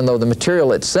is, even though the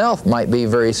material itself might be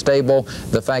very stable,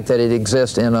 the fact that it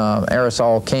exists in an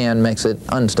aerosol can makes it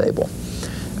unstable.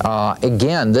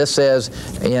 Again, this says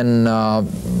in the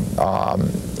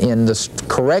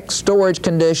correct storage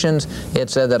conditions,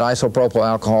 it said that isopropyl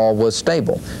alcohol was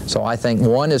stable. So I think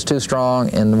 1 is too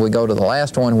strong, and we go to the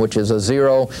last one, which is a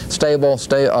 0, stable,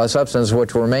 substance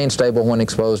which will remain stable when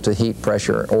exposed to heat,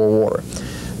 pressure, or water.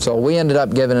 So we ended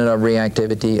up giving it a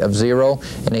reactivity of 0,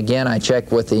 and again I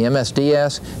checked with the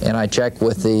MSDS and I checked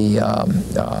with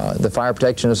the Fire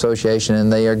Protection Association,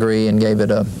 and they agree and gave it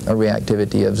a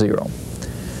reactivity of 0.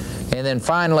 And then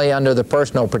finally, under the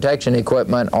personal protection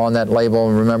equipment on that label,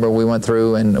 remember we went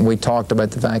through and we talked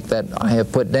about the fact that I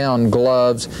have put down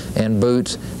gloves and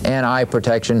boots and eye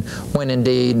protection, when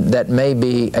indeed that may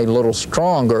be a little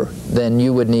stronger than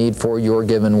you would need for your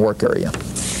given work area.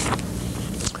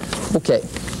 Okay.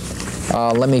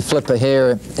 Let me flip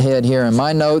ahead here in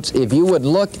my notes. If you would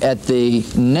look at the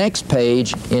next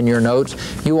page in your notes,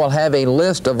 you will have a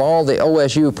list of all the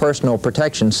OSU personal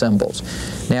protection symbols.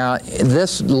 Now,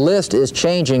 this list is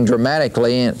changing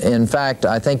dramatically. In fact,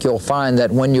 I think you'll find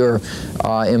that when your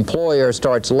employer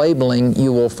starts labeling,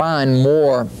 you will find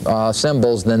more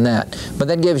symbols than that. But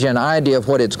that gives you an idea of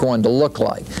what it's going to look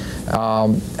like.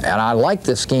 And I like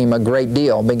this scheme a great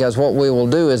deal, because what we will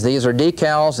do is, these are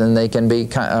decals, and they can be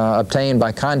obtained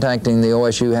by contacting the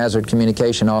OSU Hazard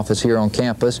Communication Office here on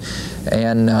campus,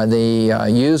 and the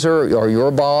user or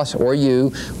your boss or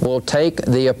you will take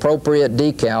the appropriate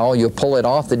decal, you'll pull it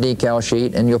off the decal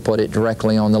sheet, and you'll put it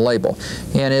directly on the label.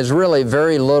 And it's really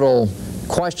very little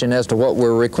question as to what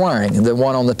we're requiring. The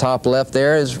one on the top left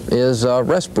there is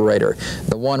respirator.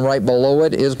 The one right below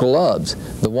it is gloves.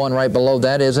 The one right below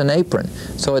that is an apron.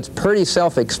 So it's pretty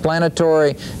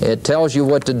self-explanatory. It tells you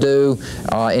what to do,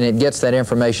 and it gets that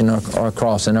information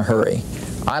across in a hurry.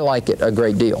 I like it a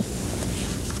great deal.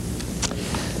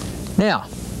 Now,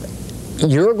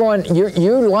 you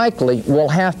likely will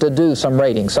have to do some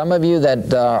rating. Some of you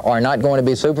that are not going to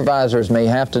be supervisors may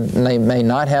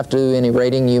not have to do any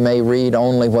rating. You may read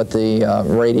only what the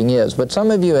rating is. But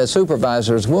some of you as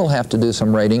supervisors will have to do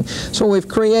some rating. So we've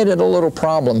created a little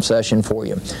problem session for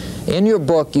you. In your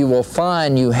book, you will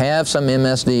find you have some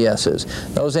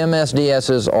MSDSs. Those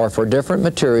MSDSs are for different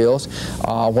materials.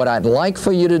 What I'd like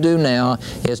for you to do now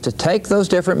is to take those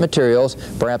different materials,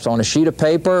 perhaps on a sheet of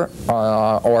paper,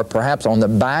 or perhaps on the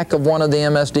back of one of the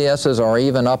MSDSs, or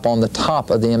even up on the top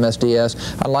of the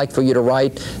MSDS. I'd like for you to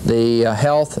write the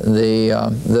health,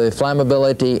 the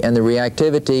flammability, and the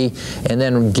reactivity, and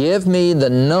then give me the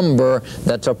number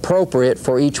that's appropriate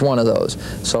for each one of those.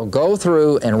 So go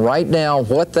through and write down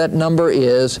what that number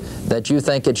is that you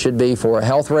think it should be for a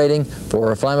health rating,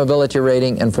 for a flammability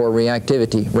rating, and for a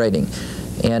reactivity rating.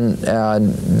 And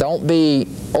don't be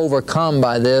overcome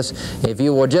by this. If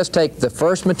you will just take the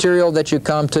first material that you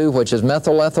come to, which is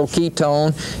methyl ethyl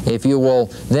ketone, if you will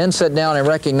then sit down and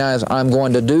recognize I'm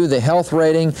going to do the health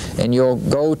rating, and you'll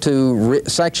go to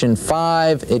section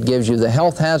 5, it gives you the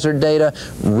health hazard data,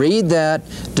 read that,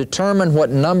 determine what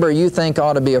number you think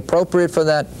ought to be appropriate for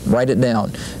that, write it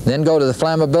down. Then go to the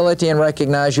flammability and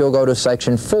recognize you'll go to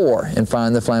section 4 and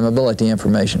find the flammability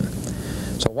information.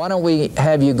 So why don't we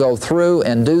have you go through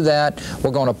and do that. We're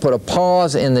going to put a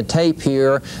pause in the tape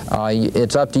here.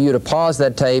 It's up to you to pause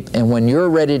that tape, and when you're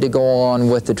ready to go on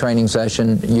with the training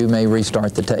session, you may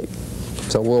restart the tape.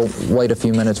 So we'll wait a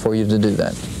few minutes for you to do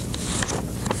that.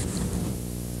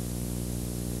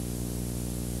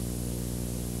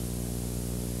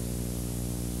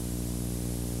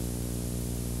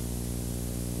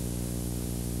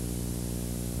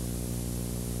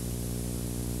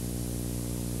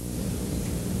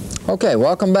 Okay,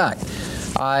 welcome back.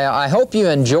 I hope you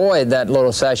enjoyed that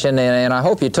little session, and I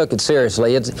hope you took it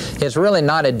seriously. It's really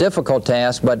not a difficult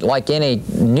task, but like any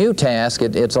new task,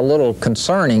 it's a little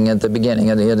concerning at the beginning.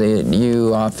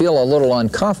 You feel a little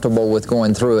uncomfortable with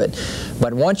going through it.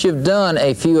 But once you've done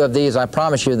a few of these, I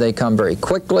promise you they come very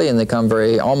quickly, and they come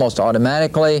very almost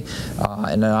automatically.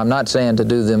 And I'm not saying to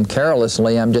do them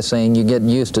carelessly, I'm just saying you get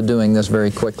used to doing this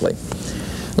very quickly.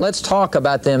 Let's talk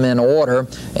about them in order,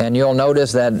 and you'll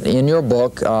notice that in your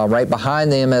book, right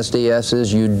behind the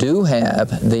MSDSs, you do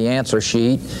have the answer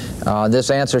sheet.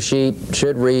 This answer sheet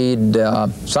should read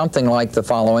something like the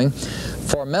following.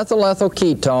 For methyl ethyl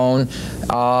ketone,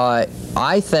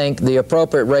 I think the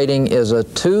appropriate rating is a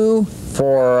 2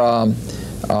 for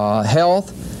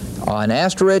health, an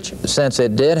asterisk, since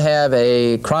it did have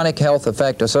a chronic health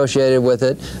effect associated with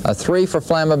it, a 3 for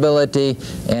flammability,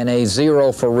 and a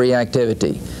 0 for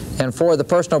reactivity. And for the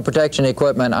personal protection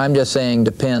equipment, I'm just saying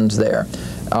depends there.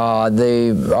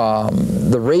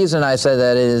 The reason I say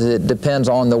that is it depends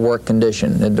on the work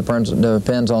condition. It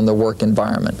depends on the work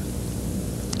environment.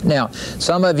 Now,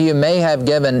 some of you may have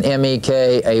given MEK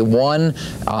a 1.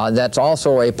 That's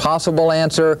also a possible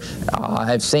answer.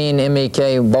 I've seen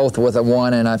MEK both with a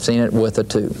 1, and I've seen it with a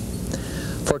 2.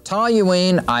 For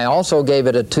toluene, I also gave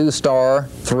it a 2-star,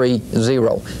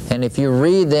 3-0. And if you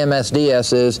read the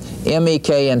MSDSs, MEK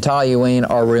and toluene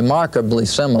are remarkably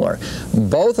similar.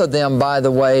 Both of them, by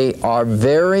the way, are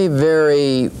very,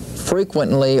 very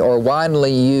frequently or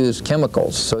widely used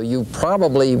chemicals. So you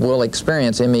probably will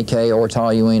experience MEK or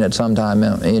toluene at some time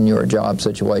in your job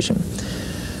situation.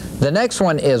 The next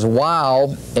one is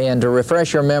WOW, and to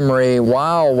refresh your memory,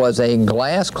 WOW was a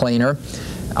glass cleaner.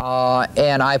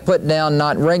 And I put down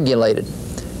not regulated.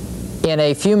 In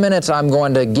a few minutes, I'm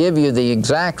going to give you the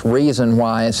exact reason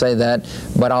why I say that,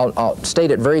 but I'll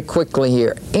state it very quickly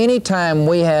here. Anytime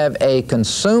we have a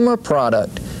consumer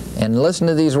product, and listen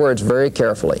to these words very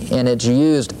carefully, and it's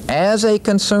used as a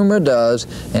consumer does,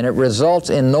 and it results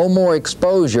in no more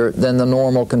exposure than the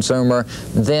normal consumer,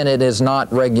 then it is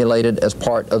not regulated as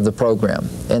part of the program.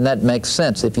 And that makes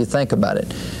sense if you think about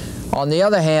it. On the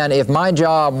other hand, if my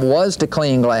job was to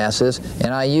clean glasses,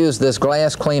 and I use this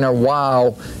glass cleaner,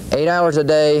 WOW, 8 hours a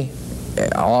day,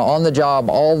 on the job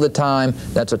all the time,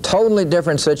 that's a totally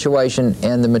different situation,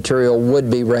 and the material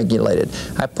would be regulated.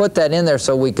 I put that in there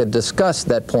so we could discuss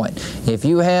that point. If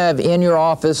you have in your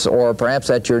office or perhaps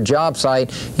at your job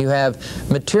site, you have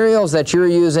materials that you're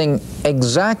using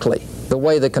exactly the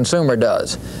way the consumer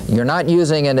does. You're not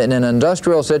using it in an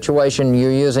industrial situation, you're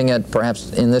using it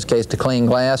perhaps in this case to clean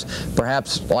glass.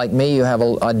 Perhaps like me, you have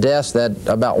a desk that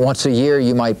about once a year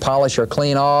you might polish or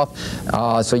clean off,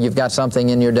 so you've got something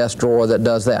in your desk drawer that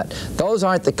does that. Those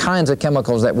aren't the kinds of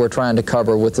chemicals that we're trying to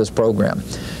cover with this program.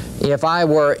 If I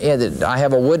were, I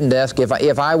have a wooden desk, if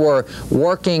I were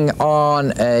working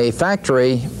on a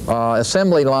factory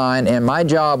assembly line and my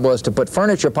job was to put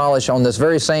furniture polish on this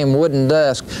very same wooden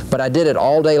desk, but I did it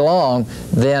all day long,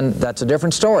 then that's a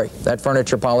different story. That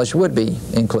furniture polish would be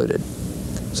included.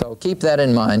 So keep that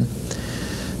in mind.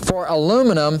 For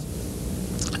aluminum,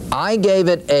 I gave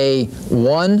it a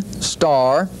 1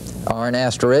 star, or an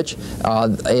asterisk.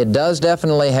 It does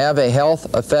definitely have a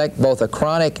health effect, both a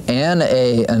chronic and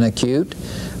an acute.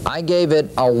 I gave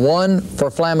it a 1 for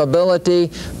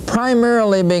flammability,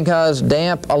 primarily because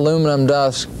damp aluminum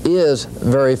dust is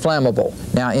very flammable.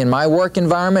 Now, in my work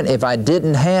environment, if I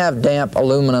didn't have damp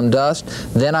aluminum dust,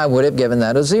 then I would have given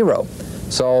that a 0.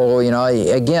 So, you know,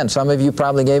 again, some of you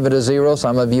probably gave it a 0,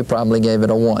 some of you probably gave it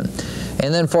a 1.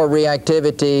 And then for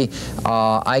reactivity,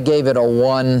 I gave it a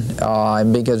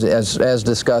 1 because as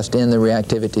discussed in the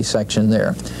reactivity section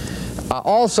there.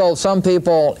 Also, some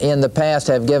people in the past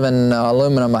have given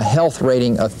aluminum a health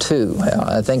rating of 2.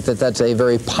 I think that that's a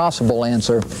very possible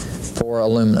answer for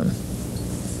aluminum.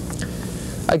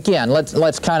 Again,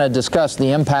 let's kind of discuss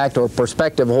the impact or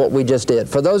perspective of what we just did.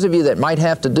 For those of you that might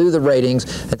have to do the ratings,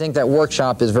 I think that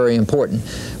workshop is very important.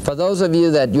 For those of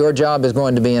you that your job is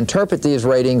going to be interpret these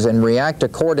ratings and react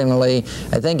accordingly,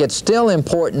 I think it's still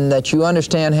important that you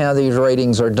understand how these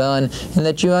ratings are done and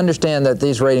that you understand that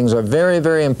these ratings are very,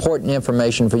 very important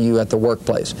information for you at the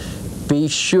workplace. Be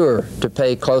sure to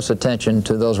pay close attention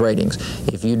to those ratings.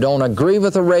 If you don't agree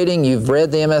with a rating, you've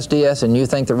read the MSDS and you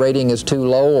think the rating is too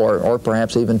low or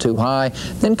perhaps even too high,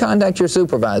 then contact your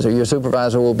supervisor. Your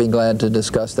supervisor will be glad to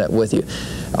discuss that with you.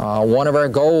 One of our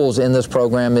goals in this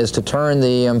program is to turn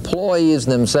the employees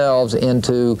themselves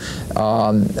into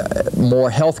more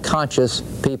health-conscious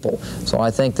people. So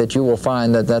I think that you will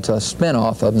find that that's a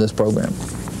spin-off of this program.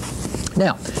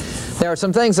 Now, there are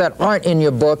some things that aren't in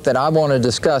your book that I want to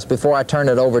discuss before I turn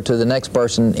it over to the next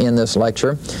person in this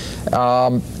lecture.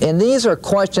 And these are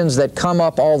questions that come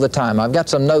up all the time. I've got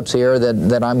some notes here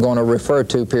that I'm going to refer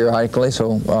to periodically,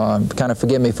 so kind of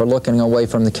forgive me for looking away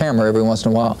from the camera every once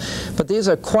in a while. But these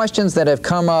are questions that have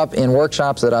come up in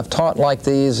workshops that I've taught like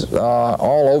these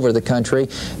all over the country,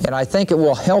 and I think it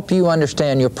will help you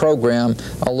understand your program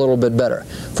a little bit better.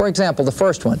 For example, the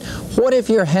first one, what if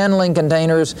you're handling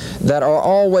containers that are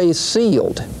always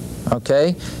sealed?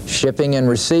 Okay, shipping and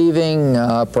receiving,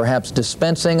 perhaps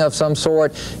dispensing of some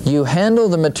sort. You handle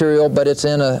the material, but it's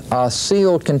in a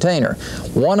sealed container.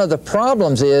 One of the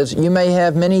problems is you may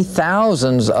have many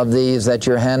thousands of these that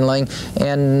you're handling,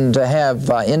 and to have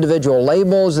individual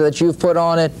labels that you've put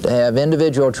on it, to have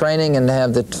individual training, and to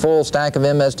have the full stack of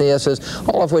MSDSs,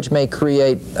 all of which may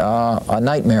create a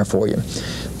nightmare for you.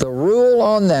 The rule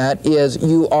on that is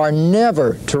you are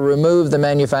never to remove the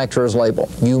manufacturer's label.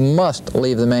 You must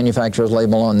leave the manufacturer's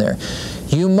label on there.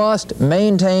 You must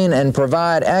maintain and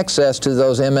provide access to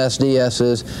those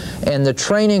MSDSs, and the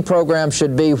training program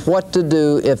should be what to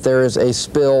do if there is a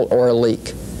spill or a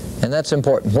leak. And that's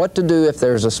important. What to do if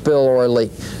there's a spill or a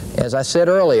leak. As I said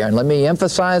earlier, and let me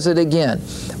emphasize it again,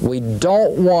 we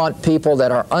don't want people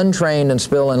that are untrained in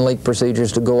spill and leak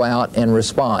procedures to go out and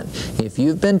respond. If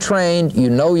you've been trained, you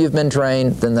know you've been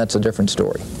trained, then that's a different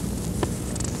story.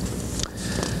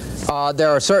 There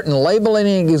are certain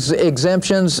labeling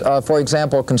exemptions. For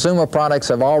example, consumer products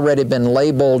have already been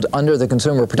labeled under the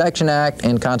Consumer Protection Act,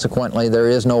 and consequently there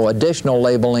is no additional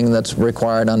labeling that's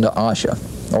required under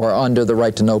OSHA or under the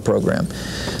Right to Know program.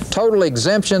 Total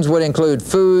exemptions would include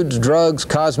foods, drugs,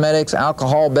 cosmetics,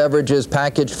 alcohol beverages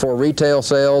packaged for retail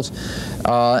sales,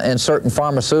 and certain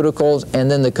pharmaceuticals, and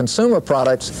then the consumer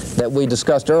products that we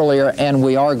discussed earlier and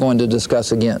we are going to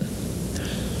discuss again.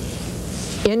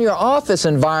 In your office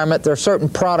environment, there are certain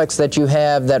products that you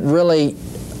have that really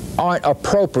aren't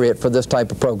appropriate for this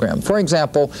type of program. For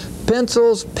example,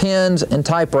 pencils, pens, and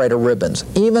typewriter ribbons.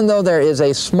 Even though there is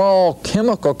a small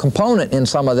chemical component in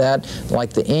some of that,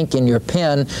 like the ink in your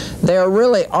pen, they are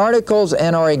really articles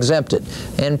and are exempted.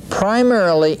 And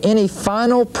primarily, any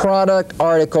final product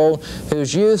article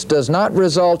whose use does not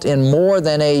result in more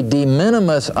than a de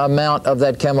minimis amount of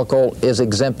that chemical is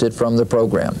exempted from the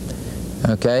program.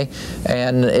 Okay,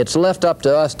 and it's left up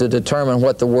to us to determine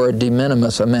what the word de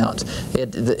minimis amounts.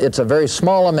 It's a very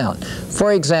small amount.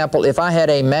 For example, if I had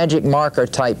a magic marker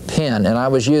type pen and I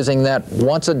was using that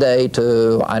once a day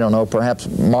to, I don't know, perhaps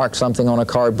mark something on a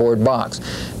cardboard box,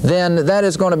 then that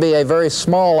is going to be a very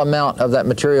small amount of that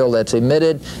material that's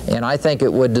emitted, and I think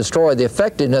it would destroy the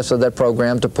effectiveness of that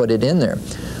program to put it in there.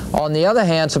 On the other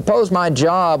hand, suppose my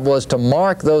job was to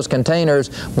mark those containers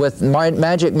with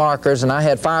magic markers, and I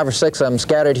had 5 or 6 of them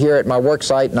scattered here at my work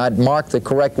site, and I'd mark the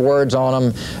correct words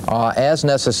on them as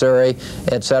necessary,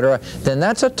 etc., then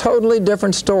that's a totally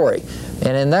different story.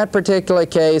 And in that particular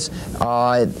case,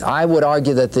 I would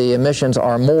argue that the emissions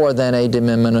are more than a de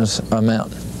minimis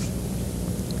amount.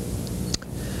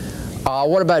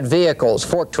 What about vehicles,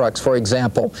 fork trucks, for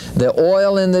example? The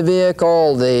oil in the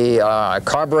vehicle, the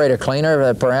carburetor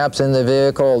cleaner perhaps in the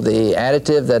vehicle, the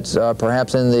additive that's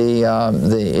perhaps in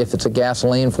if it's a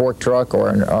gasoline fork truck or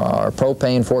a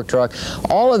propane fork truck.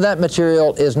 All of that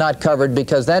material is not covered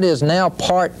because that is now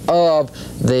part of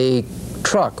the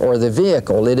truck or the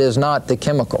vehicle. It is not the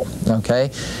chemical,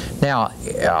 okay? Now,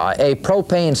 a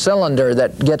propane cylinder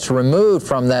that gets removed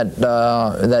from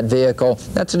that vehicle,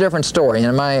 that's a different story.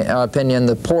 In my opinion,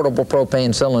 the portable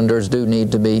propane cylinders do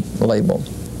need to be labeled.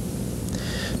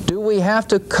 Do we have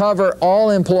to cover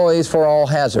all employees for all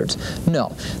hazards? No.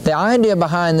 The idea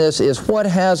behind this is what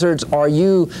hazards are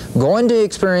you going to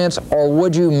experience or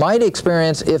might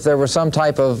experience if there was some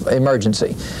type of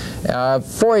emergency.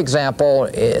 For example,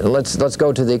 let's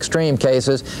go to the extreme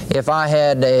cases. If I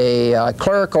had a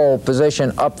clerical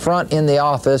position up front in the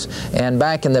office and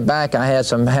back in the back I had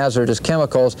some hazardous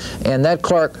chemicals, and that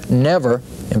clerk never,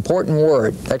 important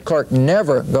word, that clerk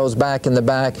never goes back in the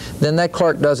back, then that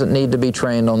clerk doesn't need to be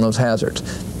trained on those hazards.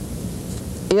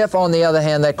 If, on the other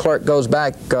hand, that clerk goes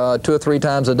back 2 or 3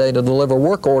 times a day to deliver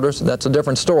work orders, that's a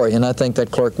different story, and I think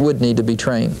that clerk would need to be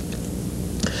trained.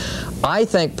 I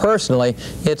think personally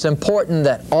it's important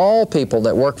that all people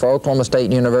that work for Oklahoma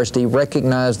State University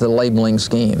recognize the labeling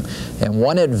scheme. And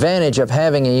one advantage of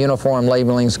having a uniform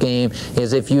labeling scheme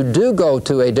is if you do go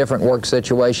to a different work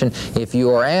situation, if you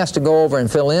are asked to go over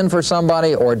and fill in for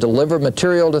somebody or deliver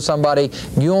material to somebody,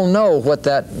 you'll know what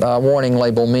that warning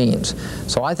label means.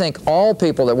 So I think all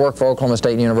people that work for Oklahoma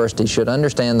State University should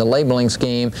understand the labeling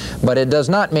scheme, but it does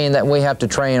not mean that we have to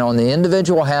train on the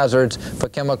individual hazards for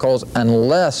chemicals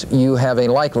unless you have a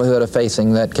likelihood of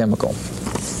facing that chemical.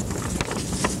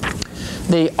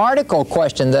 The article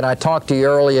question that I talked to you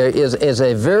earlier is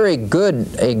a very good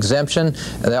exemption.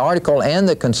 The article and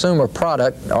the consumer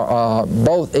product,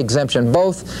 both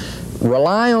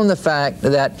rely on the fact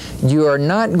that you are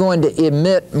not going to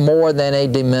emit more than a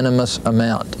de minimis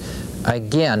amount.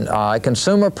 Again,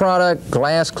 consumer product,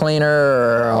 glass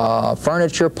cleaner,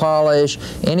 furniture polish,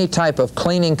 any type of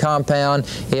cleaning compound,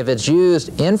 if it's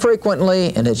used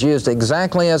infrequently and it's used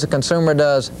exactly as a consumer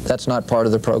does, that's not part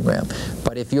of the program.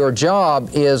 But if your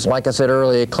job is, like I said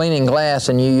earlier, cleaning glass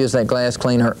and you use that glass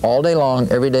cleaner all day long,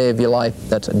 every day of your life,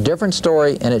 that's a different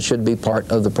story and it should be part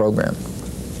of the program.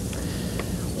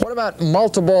 What about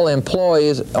multiple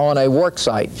employees on a work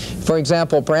site? For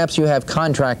example, perhaps you have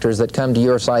contractors that come to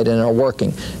your site and are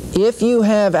working. If you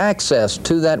have access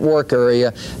to that work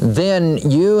area, then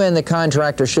you and the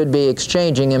contractor should be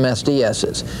exchanging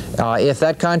MSDSs. If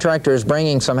that contractor is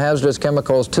bringing some hazardous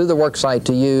chemicals to the work site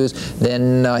to use,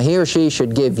 then he or she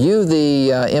should give you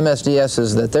the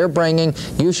MSDSs that they're bringing.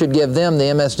 You should give them the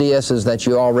MSDSs that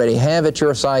you already have at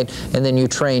your site, and then you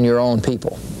train your own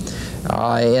people.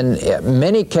 In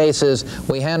many cases,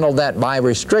 we handle that by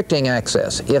restricting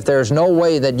access. If there's no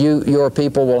way that your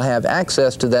people will have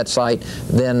access to that site,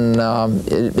 then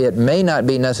it may not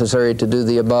be necessary to do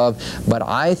the above, but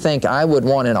I think I would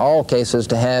want in all cases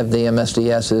to have the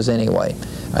MSDSs anyway.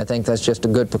 I think that's just a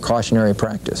good precautionary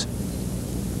practice.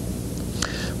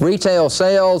 Retail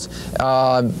sales,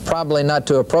 probably not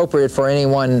too appropriate for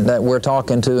anyone that we're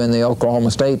talking to in the Oklahoma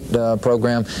State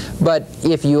program, but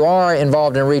if you are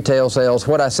involved in retail sales,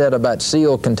 what I said about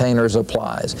sealed containers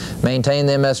applies. Maintain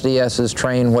the MSDSs,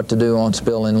 train what to do on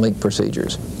spill and leak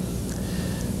procedures.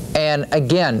 And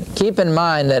again, keep in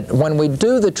mind that when we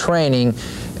do the training,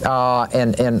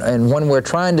 and when we're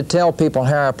trying to tell people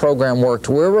how our program works,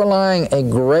 we're relying a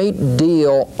great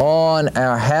deal on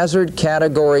our hazard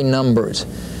category numbers.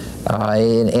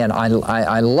 And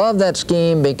I love that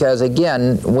scheme because,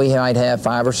 again, we might have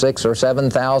 5,000 or 6,000 or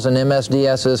 7,000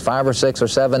 MSDSs, 5,000 or 6,000 or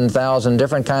 7,000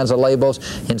 different kinds of labels.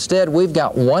 Instead, we've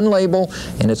got one label,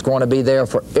 and it's going to be there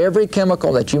for every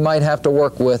chemical that you might have to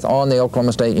work with on the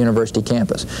Oklahoma State University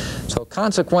campus. So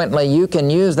consequently, you can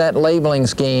use that labeling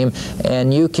scheme,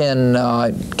 and you can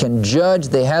judge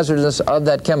the hazardousness of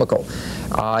that chemical.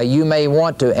 You may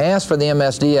want to ask for the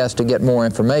MSDS to get more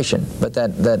information, but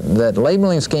that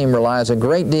labeling scheme relies a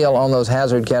great deal on those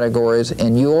hazard categories,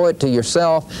 and you owe it to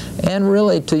yourself and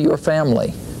really to your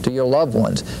family, to your loved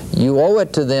ones. You owe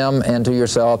it to them and to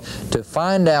yourself to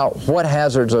find out what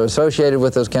hazards are associated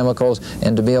with those chemicals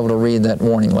and to be able to read that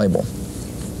warning label.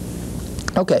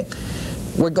 Okay.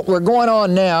 We're going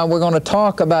on now. We're going to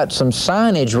talk about some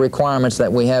signage requirements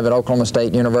that we have at Oklahoma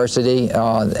State University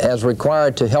as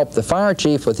required to help the fire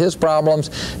chief with his problems,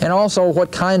 and also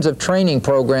what kinds of training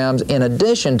programs in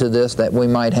addition to this that we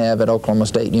might have at Oklahoma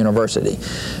State University.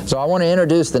 So I want to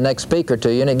introduce the next speaker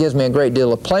to you, and it gives me a great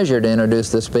deal of pleasure to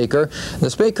introduce the speaker. The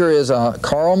speaker is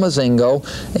Carl Mazingo,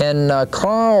 and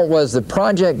Carl was the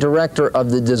project director of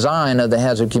the design of the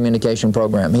Hazard Communication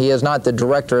Program. He is not the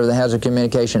director of the Hazard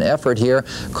Communication effort here.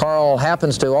 Carl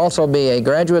happens to also be a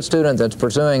graduate student that's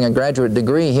pursuing a graduate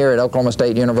degree here at Oklahoma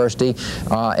State University.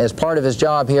 As part of his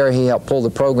job here, he helped pull the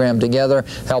program together,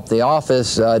 help the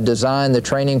office design the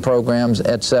training programs,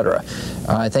 etc.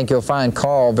 I think you'll find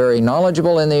Carl very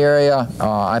knowledgeable in the area.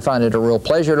 I find it a real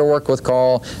pleasure to work with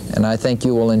Carl, and I think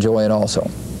you will enjoy it also.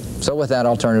 So with that,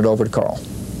 I'll turn it over to Carl.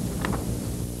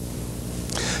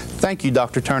 Thank you,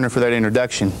 Dr. Turner, for that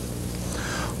introduction.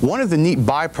 One of the neat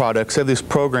byproducts of this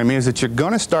program is that you're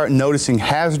going to start noticing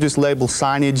hazardous label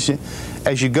signage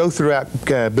as you go throughout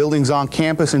buildings on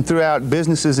campus and throughout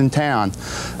businesses in town.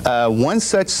 One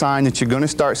such sign that you're going to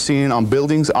start seeing on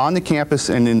buildings on the campus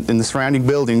and in the surrounding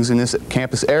buildings in this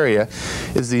campus area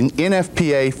is the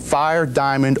NFPA Fire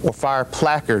Diamond or Fire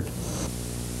Placard.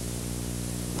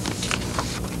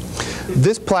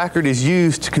 This placard is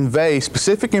used to convey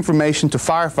specific information to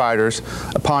firefighters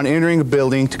upon entering a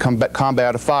building to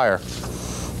combat a fire.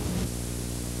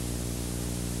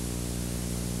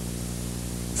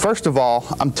 First of all,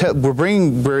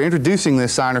 we're introducing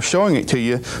this sign or showing it to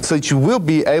you so that you will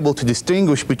be able to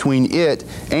distinguish between it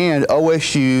and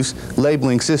OSU's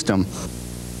labeling system.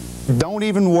 Don't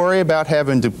even worry about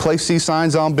having to place these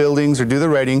signs on buildings or do the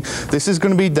rating. This is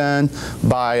going to be done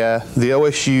by the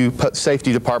OSU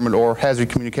Safety Department or Hazard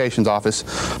Communications Office.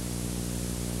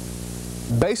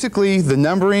 Basically, the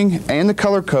numbering and the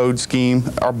color code scheme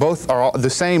are the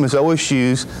same as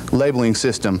OSU's labeling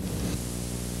system.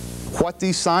 What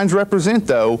these signs represent,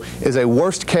 though, is a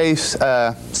worst-case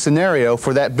scenario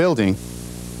for that building.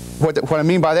 What I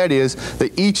mean by that is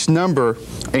that each number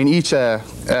in each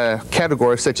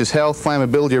category, such as health,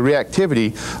 flammability, or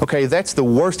reactivity, okay, that's the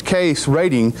worst case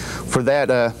rating for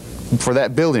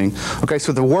that building. Okay,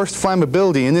 so the worst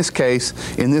flammability in this case,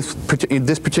 in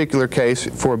this particular case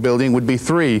for a building would be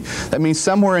 3. That means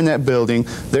somewhere in that building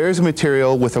there is a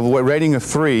material with a rating of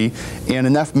 3 in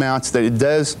enough amounts that it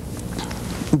does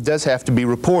have to be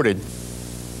reported.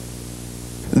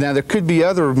 Now, there could be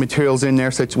other materials in there,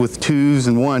 such with 2s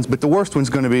and 1s, but the worst one's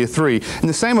going to be a 3. And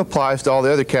the same applies to all the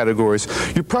other categories.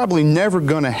 You're probably never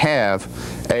going to have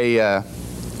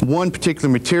one particular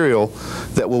material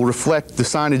that will reflect the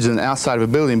signage on the outside of a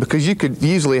building, because you could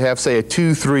easily have, say, a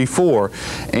 2, 3, 4,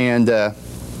 and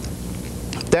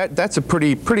that's a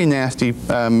pretty nasty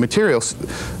material.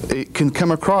 It can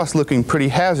come across looking pretty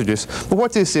hazardous. But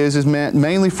what this is meant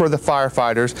mainly for the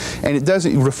firefighters, and it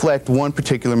doesn't reflect one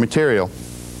particular material.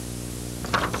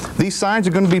 These signs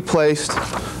are going to be placed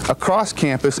across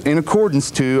campus in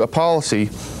accordance to a policy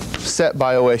set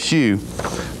by OSU.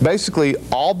 Basically,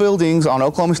 all buildings on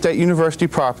Oklahoma State University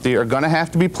property are going to have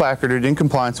to be placarded in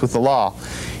compliance with the law.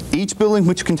 Each building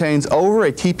which contains over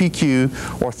a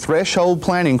TPQ or threshold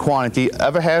planning quantity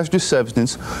of a hazardous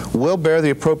substance will bear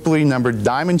the appropriately numbered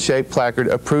diamond-shaped placard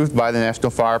approved by the National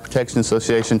Fire Protection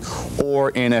Association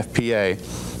or NFPA.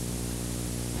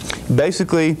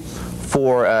 Basically,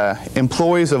 for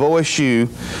employees of OSU,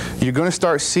 you're going to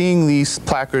start seeing these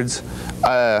placards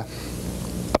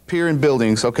appear in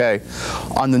buildings. Okay,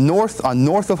 on north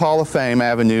of Hall of Fame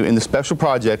Avenue in the Special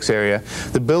Projects area,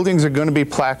 the buildings are going to be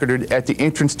placarded at the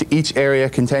entrance to each area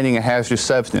containing a hazardous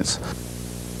substance.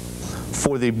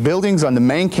 For the buildings on the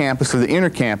main campus or the inner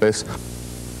campus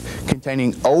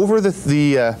containing over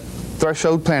the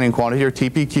threshold planning quantity or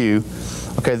TPQ,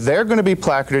 okay, they're going to be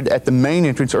placarded at the main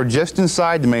entrance or just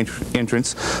inside the main entrance,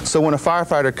 so when a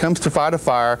firefighter comes to fight a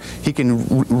fire, he can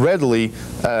readily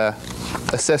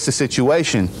assess the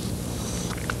situation.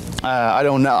 I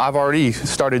don't know, I've already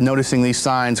started noticing these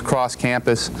signs across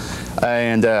campus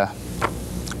and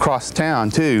across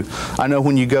town too. I know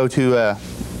when you go to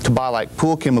buy like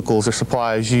pool chemicals or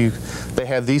supplies, they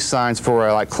have these signs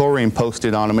for like chlorine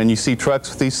posted on them, and you see trucks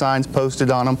with these signs posted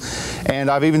on them,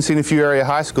 and I've even seen a few area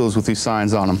high schools with these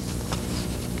signs on them.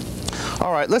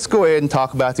 All right, let's go ahead and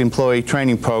talk about the employee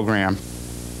training program.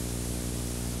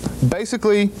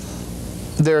 Basically,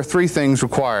 there are 3 things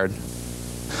required.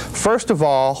 First of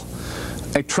all,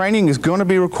 a training is going to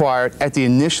be required at the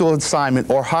initial assignment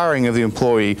or hiring of the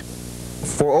employee.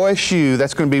 For OSU,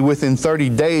 that's going to be within 30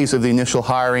 days of the initial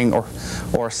hiring or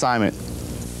assignment.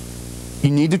 You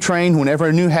need to train whenever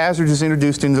a new hazard is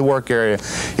introduced into the work area.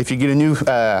 If you get a new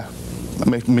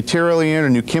material in, or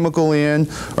new chemical in,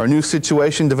 or a new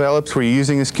situation develops where you're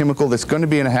using this chemical that's going to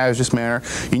be in a hazardous manner,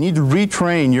 you need to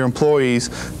retrain your employees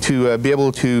to be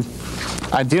able to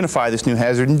identify this new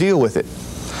hazard and deal with it.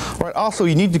 All right, also,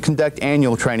 you need to conduct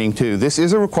annual training too. This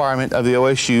is a requirement of the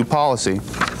OSU policy.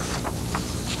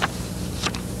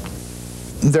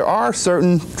 There are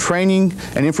certain training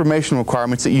and information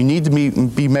requirements that you need to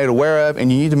be made aware of,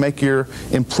 and you need to make your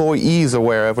employees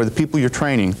aware of, or the people you're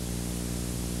training.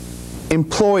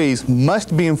 Employees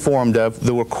must be informed of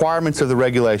the requirements of the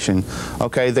regulation.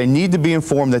 Okay, they need to be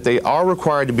informed that they are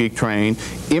required to be trained.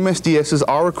 MSDSs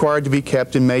are required to be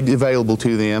kept and made available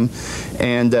to them,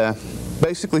 and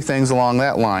basically things along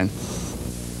that line.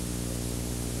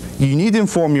 You need to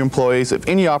inform your employees of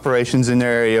any operations in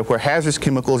their area where hazardous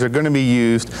chemicals are going to be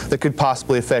used that could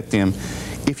possibly affect them.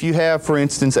 If you have, for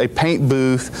instance, a paint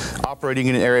booth operating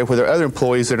in an area where there are other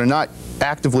employees that are not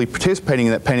actively participating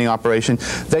in that painting operation,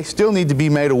 they still need to be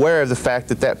made aware of the fact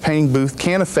that that painting booth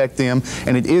can affect them,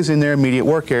 and it is in their immediate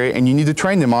work area, and you need to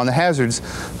train them on the hazards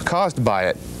caused by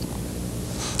it.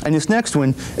 And this next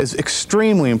one is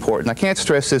extremely important. I can't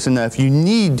stress this enough. You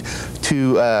need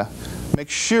to make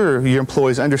sure your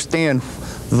employees understand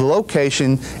the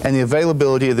location and the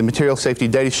availability of the material safety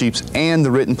data sheets and the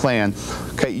written plan.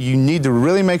 Okay, you need to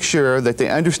really make sure that they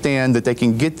understand that they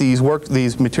can get these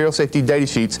material safety data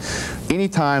sheets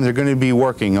anytime they're going to be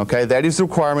working. Okay, that is the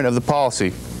requirement of the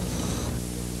policy.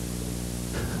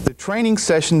 The training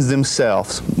sessions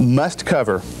themselves must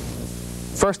cover,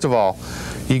 first of all,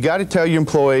 you got to tell your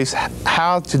employees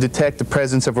how to detect the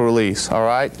presence of a release, all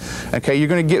right? Okay, you're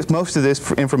going to get most of this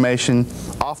information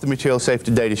off the material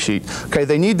safety data sheet. Okay,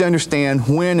 they need to understand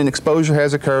when an exposure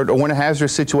has occurred or when a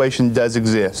hazardous situation does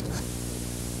exist.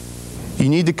 You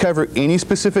need to cover any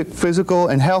specific physical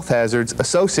and health hazards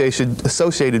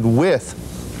associated with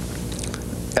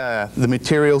the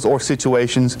materials or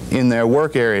situations in their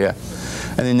work area.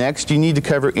 And then next, you need to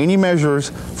cover any measures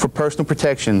for personal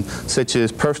protection, such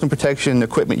as personal protection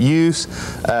equipment use,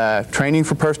 training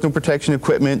for personal protection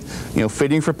equipment,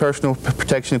 fitting for personal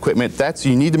protection equipment.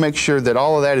 You need to make sure that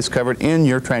all of that is covered in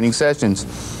your training sessions.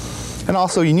 And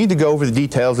also, you need to go over the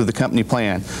details of the company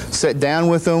plan. Sit down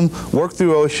with them, work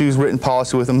through OSU's written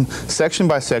policy with them, section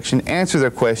by section, answer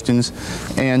their questions,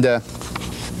 and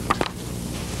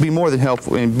be more than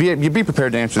helpful, and be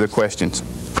prepared to answer their questions.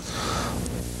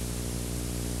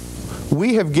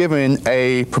 We have given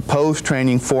a proposed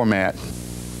training format.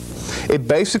 It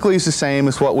basically is the same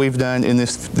as what we've done in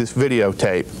this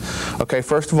videotape. Okay,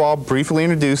 first of all, briefly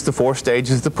introduce the 4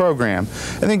 stages of the program,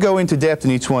 and then go into depth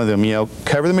in each one of them.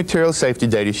 Cover the material safety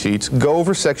data sheets, go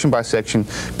over section by section,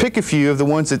 pick a few of the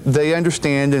ones that they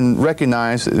understand and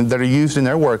recognize that are used in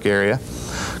their work area.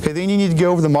 Okay, then you need to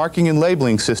go over the marking and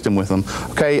labeling system with them.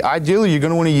 Okay, ideally you're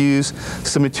going to want to use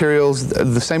some materials,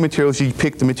 the same materials you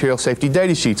picked the material safety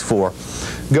data sheets for.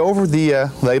 Go over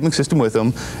the labeling system with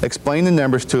them, explain the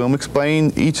numbers to them,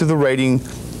 explain each of the rating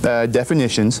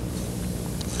definitions,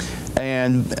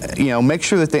 and make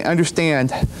sure that they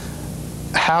understand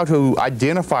how to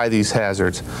identify these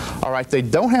hazards. All right, they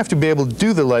don't have to be able to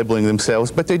do the labeling themselves,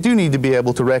 but they do need to be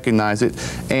able to recognize it.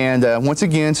 And once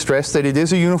again, stress that it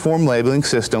is a uniform labeling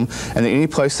system, and that any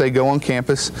place they go on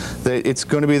campus, that it's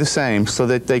going to be the same, so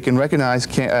that they can recognize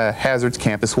hazards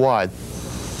campus-wide.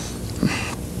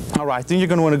 All right, then you're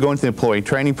going to want to go into the employee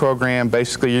training program.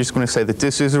 Basically, you're just going to say that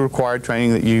this is a required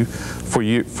training that for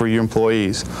your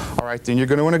employees. All right, then you're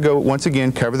going to want to go, once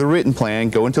again, cover the written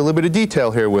plan, go into a little bit of detail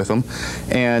here with them,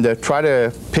 and try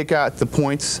to pick out the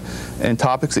points and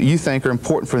topics that you think are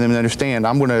important for them to understand.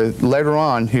 I'm going to, later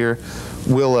on here,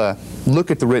 we'll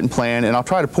look at the written plan, and I'll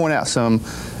try to point out some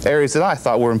areas that I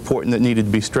thought were important that needed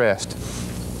to be stressed.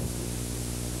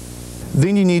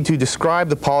 Then you need to describe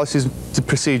the policies and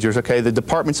procedures, okay, the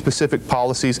department-specific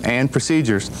policies and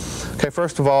procedures. Okay,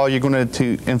 first of all, you're going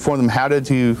to inform them how to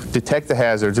detect the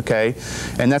hazards, okay,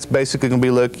 and that's basically going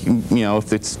to be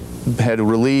if it's had a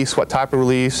release, what type of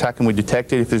release, how can we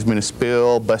detect it, if there's been a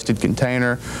spill, busted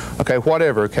container, okay,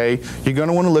 whatever, okay. You're going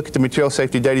to want to look at the material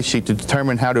safety data sheet to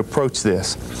determine how to approach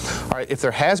this. All right, if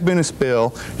there has been a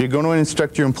spill, you're going to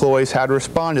instruct your employees how to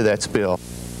respond to that spill.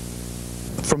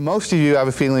 For most of you, I have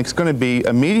a feeling it's going to be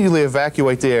immediately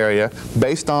evacuate the area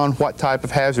based on what type of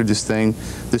hazard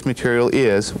this material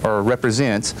is or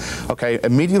represents. Okay,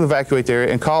 immediately evacuate the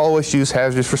area and call OSU's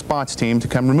hazardous response team to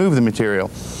come remove the material.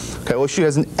 Okay, OSU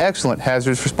has an excellent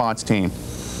hazardous response team,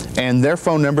 and their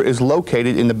phone number is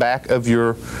located in the back of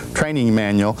your training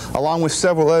manual, along with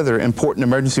several other important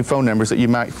emergency phone numbers that you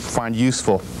might find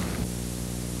useful.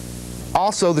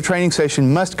 Also, the training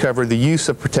session must cover the use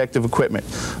of protective equipment,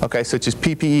 okay, such as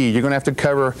PPE. You're going to have to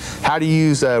cover how to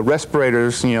use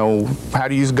respirators, how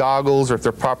to use goggles, or if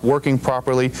they're working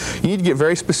properly. You need to get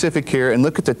very specific here and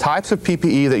look at the types of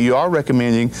PPE that you are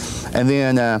recommending, and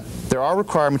then there are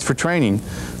requirements for training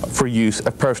for use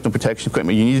of personal protection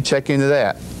equipment. You need to check into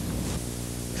that.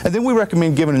 And then we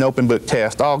recommend giving an open book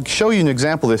test. I'll show you an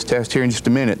example of this test here in just a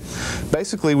minute.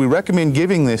 Basically, we recommend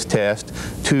giving this test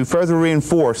to further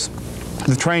reinforce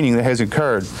the training that has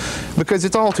occurred, because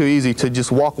it's all too easy to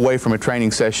just walk away from a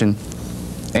training session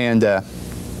and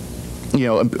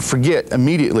forget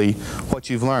immediately what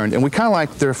you've learned. And we kind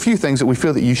of there are a few things that we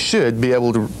feel that you should be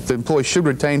able to, the employee should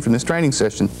retain from this training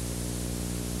session.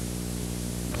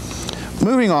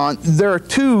 Moving on, there are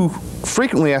two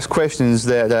frequently asked questions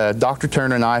that Dr.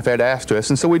 Turner and I have had asked to us,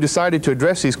 and so we decided to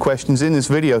address these questions in this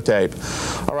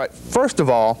videotape. All right, first of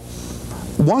all,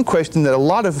 one question that a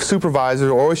lot of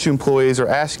supervisors or OSU employees are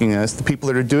asking us, the people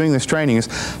that are doing this training, is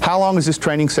how long is this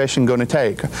training session going to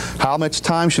take? How much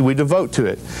time should we devote to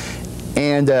it?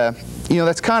 And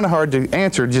that's kind of hard to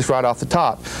answer just right off the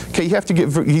top. Okay, you have to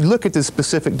you look at the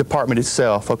specific department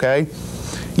itself, okay?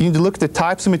 You need to look at the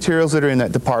types of materials that are in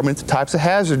that department, the types of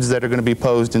hazards that are going to be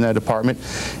posed in that department,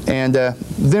 and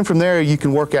then from there you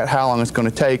can work out how long it's going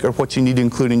to take or what you need to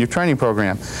include in your training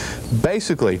program.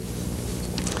 Basically,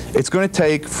 it's going to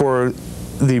take for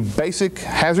the basic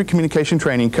hazard communication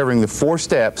training covering the 4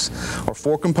 steps or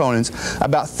 4 components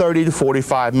about 30 to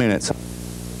 45 minutes.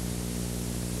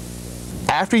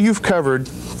 After you've covered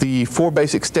the 4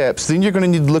 basic steps, then you're going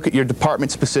to need to look at your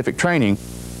department-specific training.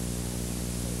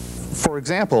 For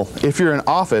example, if you're in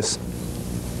office,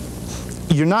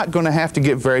 you're not going to have to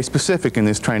get very specific in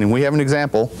this training. We have an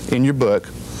example in your book.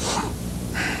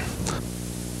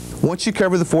 Once you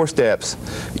cover the 4 steps,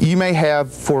 you may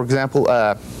have, for example,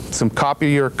 some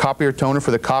copier toner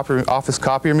for the office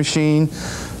copier machine,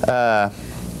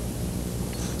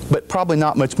 but probably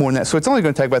not much more than that. So it's only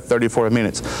going to take about 30 to 40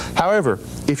 minutes. However,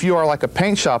 if you are like a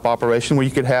paint shop operation where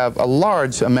you could have a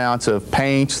large amounts of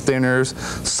paints, thinners,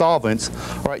 solvents,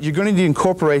 all right, you're going to need to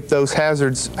incorporate those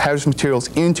hazardous materials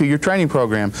into your training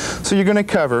program. So you're going to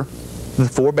cover the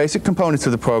 4 basic components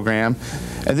of the program,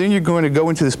 and then you're going to go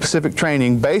into the specific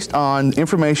training based on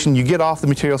information you get off the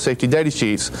material safety data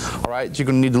sheets. All right, you're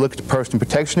going to need to look at the personal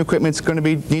protection equipment that's going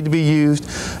to need to be used,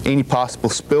 any possible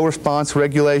spill response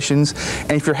regulations,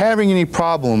 and if you're having any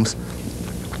problems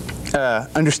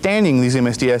understanding these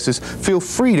MSDSs, feel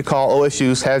free to call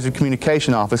OSU's Hazard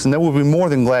Communication Office, and they will be more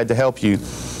than glad to help you.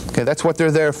 Okay, that's what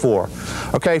they're there for.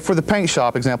 Okay, for the paint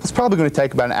shop example, it's probably going to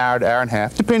take about an hour to hour and a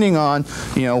half, depending on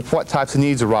what types of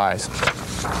needs arise.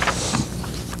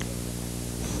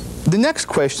 The next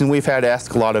question we've had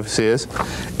asked a lot of us is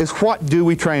what do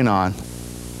we train on?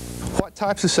 What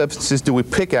types of substances do we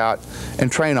pick out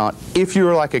and train on? If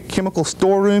you're like a chemical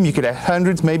storeroom, you could have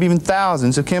hundreds, maybe even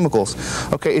thousands of chemicals.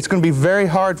 Okay, it's going to be very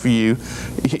hard for you.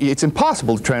 It's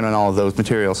impossible to train on all of those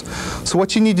materials. So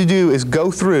what you need to do is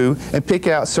go through and pick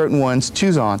out certain ones to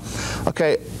choose on.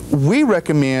 Okay, we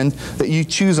recommend that you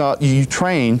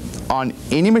train on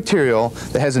any material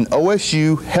that has an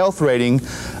OSU health rating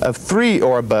of 3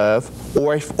 or above,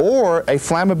 or a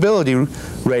flammability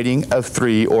rating of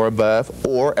 3 or above,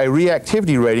 or a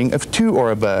reactivity rating of 2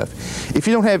 or above. If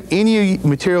you don't have any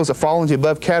materials that fall into the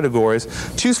above categories,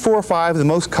 choose 4 or 5 of the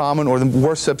most common or the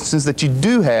worst substances that you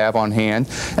do have on hand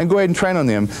and go ahead and train on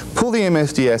them. Pull the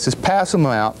MSDSs, pass them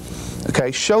out,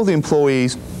 okay, show the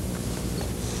employees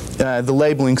the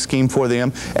labeling scheme for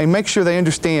them, and make sure they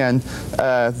understand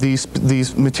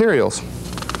these materials.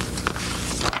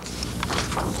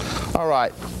 All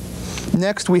right.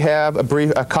 Next, we have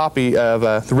a copy of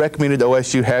the recommended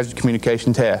OSU hazard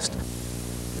communication test.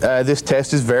 This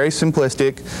test is very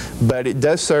simplistic, but it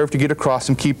does serve to get across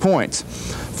some key points.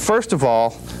 First of all,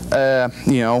 the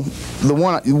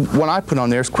one I put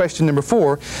on there is question number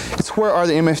 4. It's where are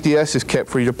the MSDSs kept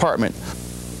for your department?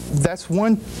 That's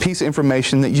one piece of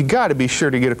information that you got to be sure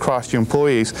to get across to your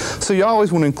employees. So you always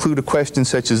want to include a question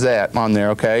such as that on there,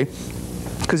 okay?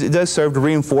 Because it does serve to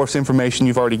reinforce information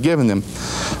you've already given them.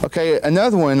 Okay,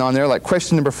 another one on there, like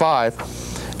question number 5,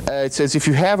 it says if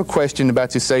you have a question about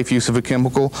the safe use of a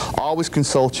chemical, always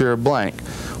consult your blank.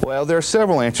 Well, there are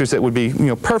several answers that would be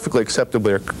perfectly acceptable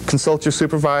there. Consult your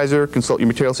supervisor, consult your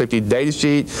material safety data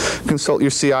sheet, consult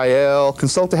your CIL,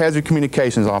 consult the hazard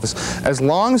communications office. As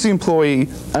long as the employee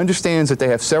understands that they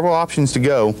have several options to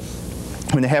go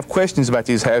when they have questions about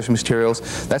these hazardous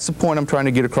materials, that's the point I'm trying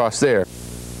to get across there.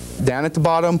 Down at the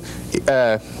bottom,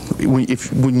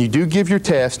 when you do give your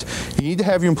test, you need to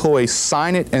have your employees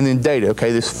sign it and then date it,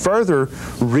 okay? This further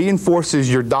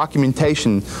reinforces your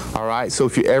documentation, all right? So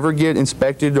if you ever get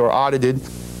inspected or audited,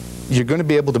 you're going to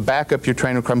be able to back up your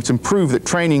training requirements and prove that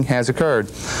training has occurred.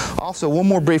 Also, one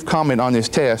more brief comment on this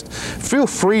test. Feel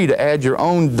free to add your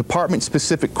own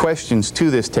department-specific questions to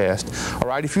this test, all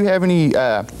right? If you have any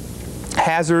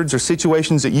hazards or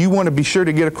situations that you want to be sure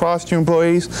to get across to your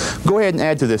employees, go ahead and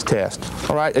add to this test.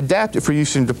 All right, adapt it for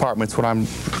use in departments, what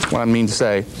I mean to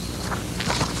say.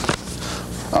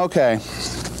 Okay,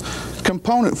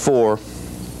 component 4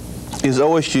 is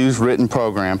OSU's written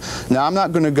program. Now, I'm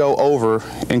not going to go over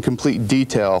in complete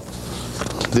detail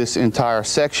this entire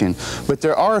section, but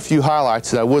there are a few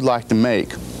highlights that I would like to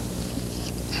make.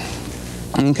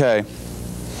 Okay.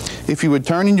 If you would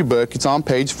turn in your book, it's on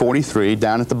page 43,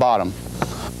 down at the bottom.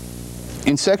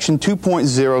 In section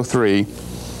 2.03,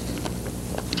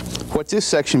 what this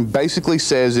section basically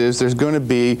says is there's going to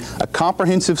be a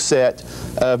comprehensive set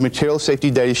of material safety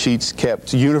data sheets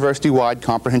kept, university-wide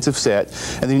comprehensive set,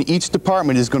 and then each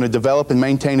department is going to develop and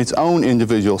maintain its own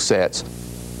individual sets.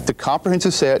 The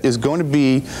comprehensive set is going to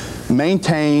be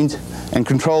maintained and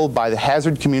controlled by the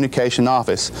Hazard Communication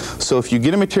Office. So if you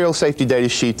get a material safety data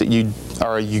sheet that you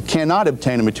cannot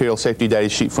obtain a material safety data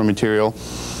sheet for material,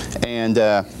 and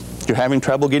you're having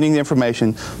trouble getting the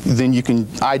information, then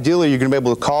ideally you're going to be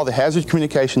able to call the Hazard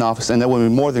Communication Office, and they will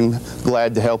be more than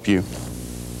glad to help you.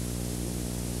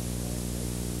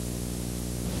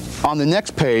 On the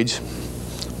next page,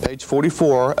 page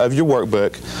 44 of your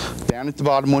workbook, down at the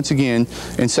bottom once again,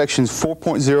 in sections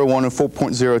 4.01 and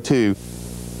 4.02,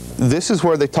 this is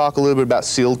where they talk a little bit about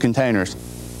sealed containers.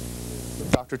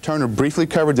 Dr. Turner briefly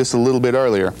covered this a little bit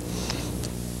earlier.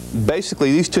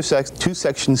 Basically, these two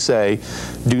sections say,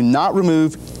 do not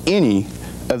remove any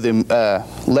of the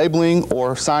labeling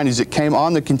or signage that came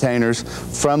on the containers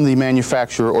from the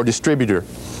manufacturer or distributor.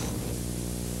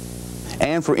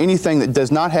 And for anything that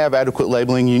does not have adequate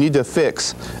labeling, you need to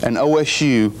affix an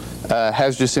OSU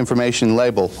hazardous information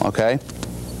label, okay?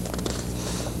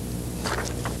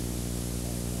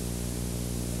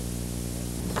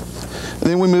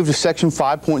 Then we move to section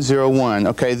 5.01.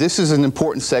 Okay, this is an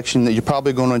important section that you're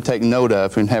probably going to take note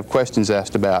of and have questions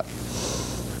asked about.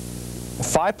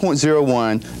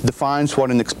 5.01 defines what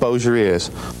an exposure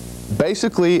is.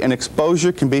 Basically, an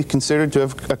exposure can be considered to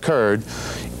have occurred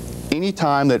any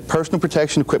time that personal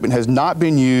protection equipment has not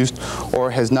been used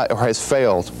or has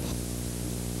failed.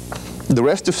 The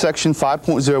rest of section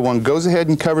 5.01 goes ahead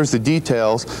and covers the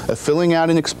details of filling out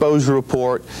an exposure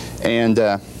report and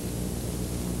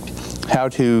how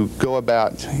to go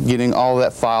about getting all of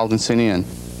that filed and sent in.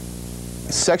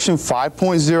 Section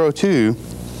 5.02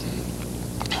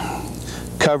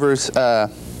 covers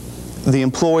the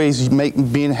employees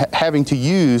having to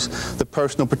use the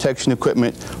personal protection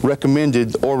equipment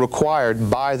recommended or required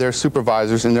by their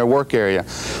supervisors in their work area.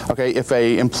 Okay, if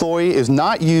an employee is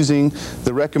not using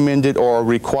the recommended or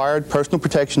required personal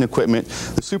protection equipment,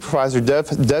 the supervisor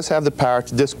does have the power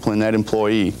to discipline that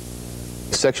employee.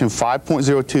 Section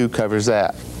 5.02 covers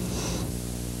that.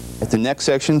 At the next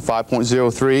section,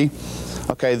 5.03,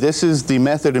 okay, this is the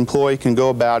method an employee can go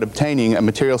about obtaining a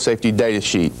material safety data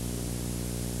sheet.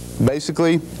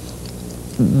 Basically,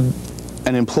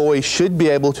 an employee should be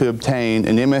able to obtain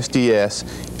an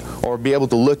MSDS or be able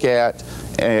to look at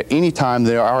any time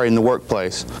they are in the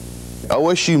workplace.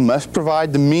 OSU must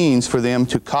provide the means for them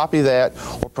to copy that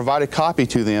or provide a copy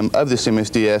to them of this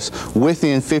MSDS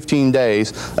within 15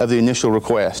 days of the initial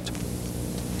request.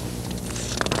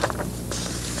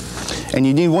 And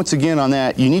you need, once again on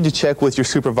that, you need to check with your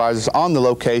supervisors on the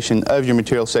location of your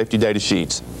material safety data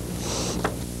sheets.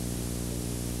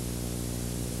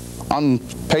 On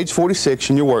page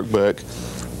 46 in your workbook,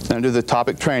 under the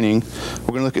topic training, we're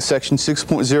going to look at section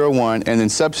 6.01 and then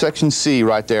subsection C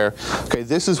right there. Okay,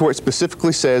 this is where it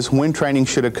specifically says when training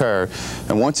should occur.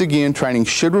 And once again, training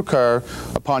should occur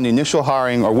upon the initial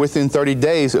hiring or within 30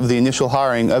 days of the initial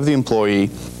hiring of the employee,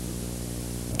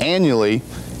 annually,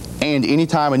 and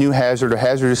anytime a new hazard or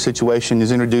hazardous situation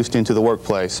is introduced into the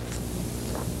workplace.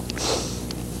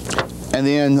 And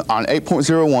then on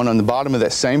 8.01 on the bottom of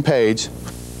that same page,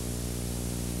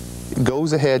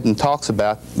 goes ahead and talks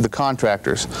about the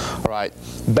contractors. All right.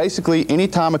 Basically,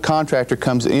 anytime a contractor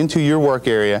comes into your work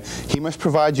area, he must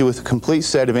provide you with a complete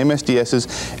set of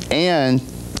MSDSs and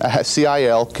a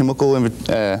CIL, chemical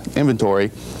inventory,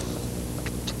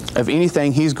 of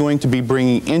anything he's going to be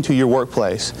bringing into your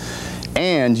workplace.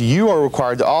 And you are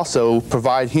required to also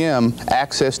provide him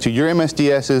access to your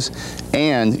MSDSs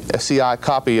and a CI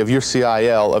copy of your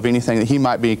CIL of anything that he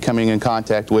might be coming in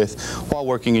contact with while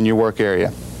working in your work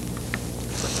area.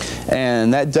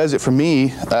 And that does it for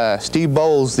me. Steve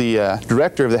Bowles, the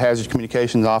director of the Hazard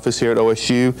Communications Office here at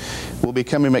OSU, will be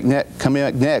coming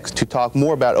up next to talk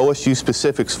more about OSU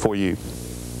specifics for you.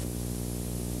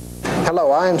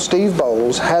 Hello, I am Steve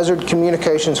Bowles, Hazard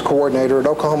Communications Coordinator at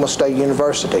Oklahoma State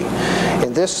University.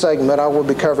 In this segment, I will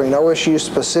be covering OSU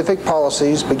specific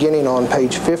policies beginning on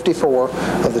page 54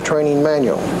 of the training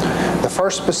manual. The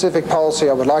first specific policy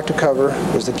I would like to cover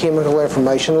is the Chemical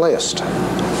Information List.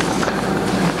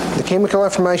 The Chemical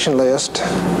Information List,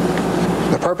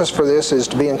 the purpose for this is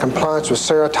to be in compliance with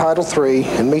SARA Title III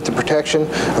and meet the protection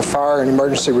of fire and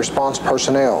emergency response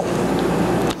personnel.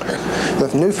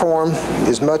 The new form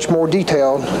is much more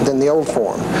detailed than the old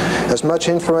form. As much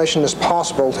information as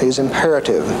possible is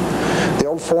imperative. The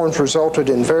old forms resulted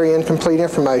in very incomplete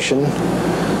information.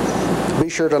 Be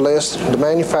sure to list the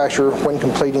manufacturer when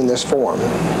completing this form.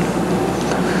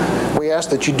 We ask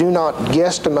that you do not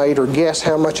guesstimate or guess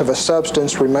how much of a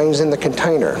substance remains in the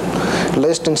container.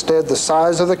 List instead the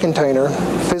size of the container.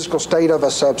 Physical state of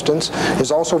a substance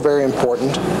is also very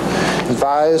important.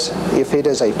 Advise if it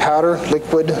is a powder,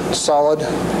 liquid, solid,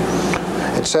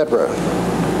 etc.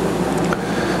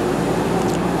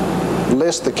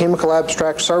 List the chemical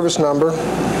abstract service number.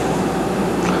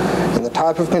 And the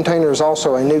type of container is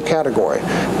also a new category.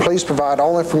 Please provide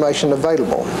all information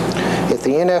available. If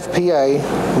the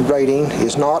NFPA rating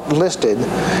is not listed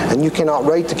and you cannot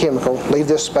rate the chemical, leave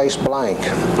this space blank.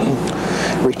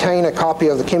 Retain a copy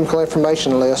of the chemical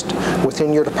information list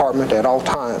within your department at all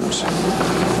times.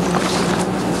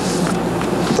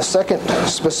 The second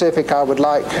specific I would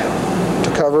like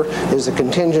to cover is the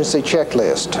contingency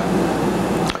checklist.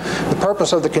 The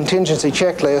purpose of the contingency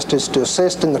checklist is to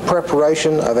assist in the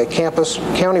preparation of a campus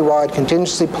countywide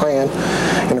contingency plan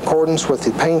in accordance with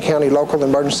the Payne County Local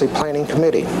Emergency Planning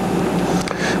Committee.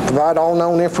 Provide all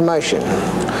known information.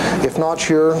 If not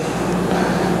sure,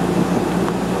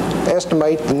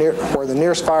 estimate where the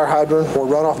nearest fire hydrant or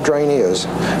runoff drain is.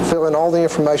 Fill in all the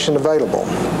information available.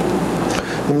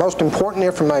 The most important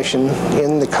information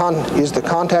is the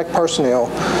contact personnel,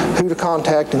 who to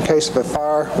contact in case of a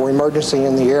fire or emergency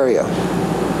in the area.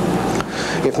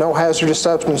 If no hazardous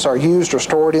substances are used or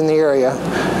stored in the area,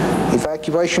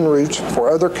 evacuation routes for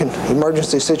other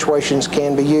emergency situations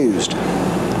can be used.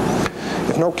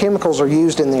 If no chemicals are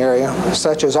used in the area,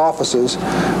 such as offices,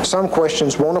 some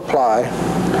questions won't apply.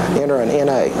 Enter an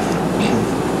NA.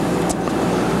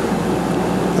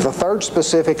 The third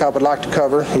specific I would like to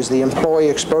cover is the Employee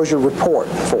Exposure Report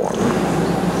form.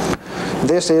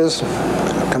 This is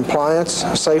compliance,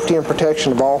 safety, and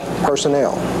protection of all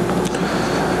personnel.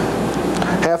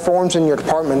 Have forms in your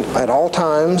department at all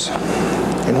times,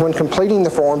 and when completing the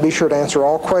form, be sure to answer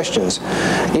all questions.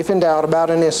 If in doubt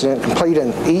about an incident, complete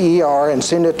an EER and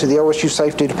send it to the OSU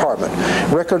Safety Department.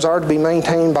 Records are to be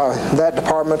maintained by that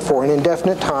department for an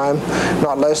indefinite time,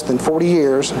 not less than 40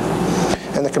 years.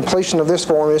 And the completion of this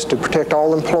form is to protect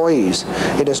all employees.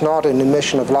 It is not an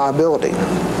admission of liability.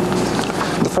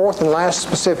 The fourth and last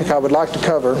specific I would like to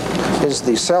cover is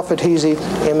the self-adhesive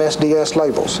MSDS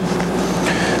labels.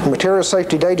 The material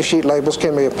safety data sheet labels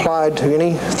can be applied to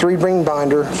any 3-ring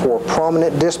binder for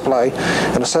prominent display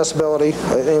and accessibility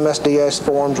of MSDS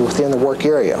forms within the work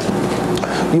area.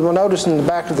 You will notice in the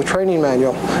back of the training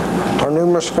manual are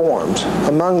numerous forms.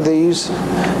 Among these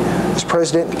is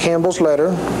President Campbell's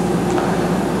letter,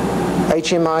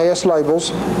 HMIS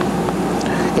labels,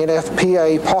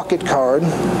 NFPA pocket card,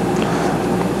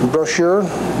 brochure,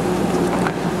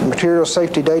 material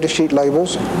safety data sheet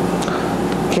labels,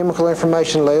 chemical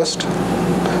information list,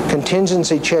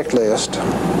 contingency checklist,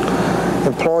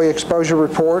 employee exposure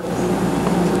report,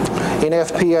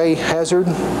 NFPA hazard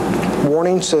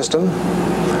warning system,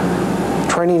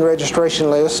 training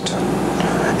registration list,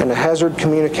 and a hazard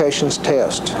communications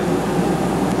test.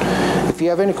 If you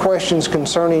have any questions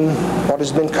concerning what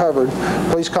has been covered,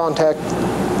 please contact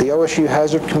the OSU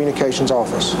Hazard Communications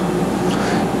Office.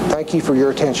 Thank you for your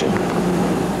attention.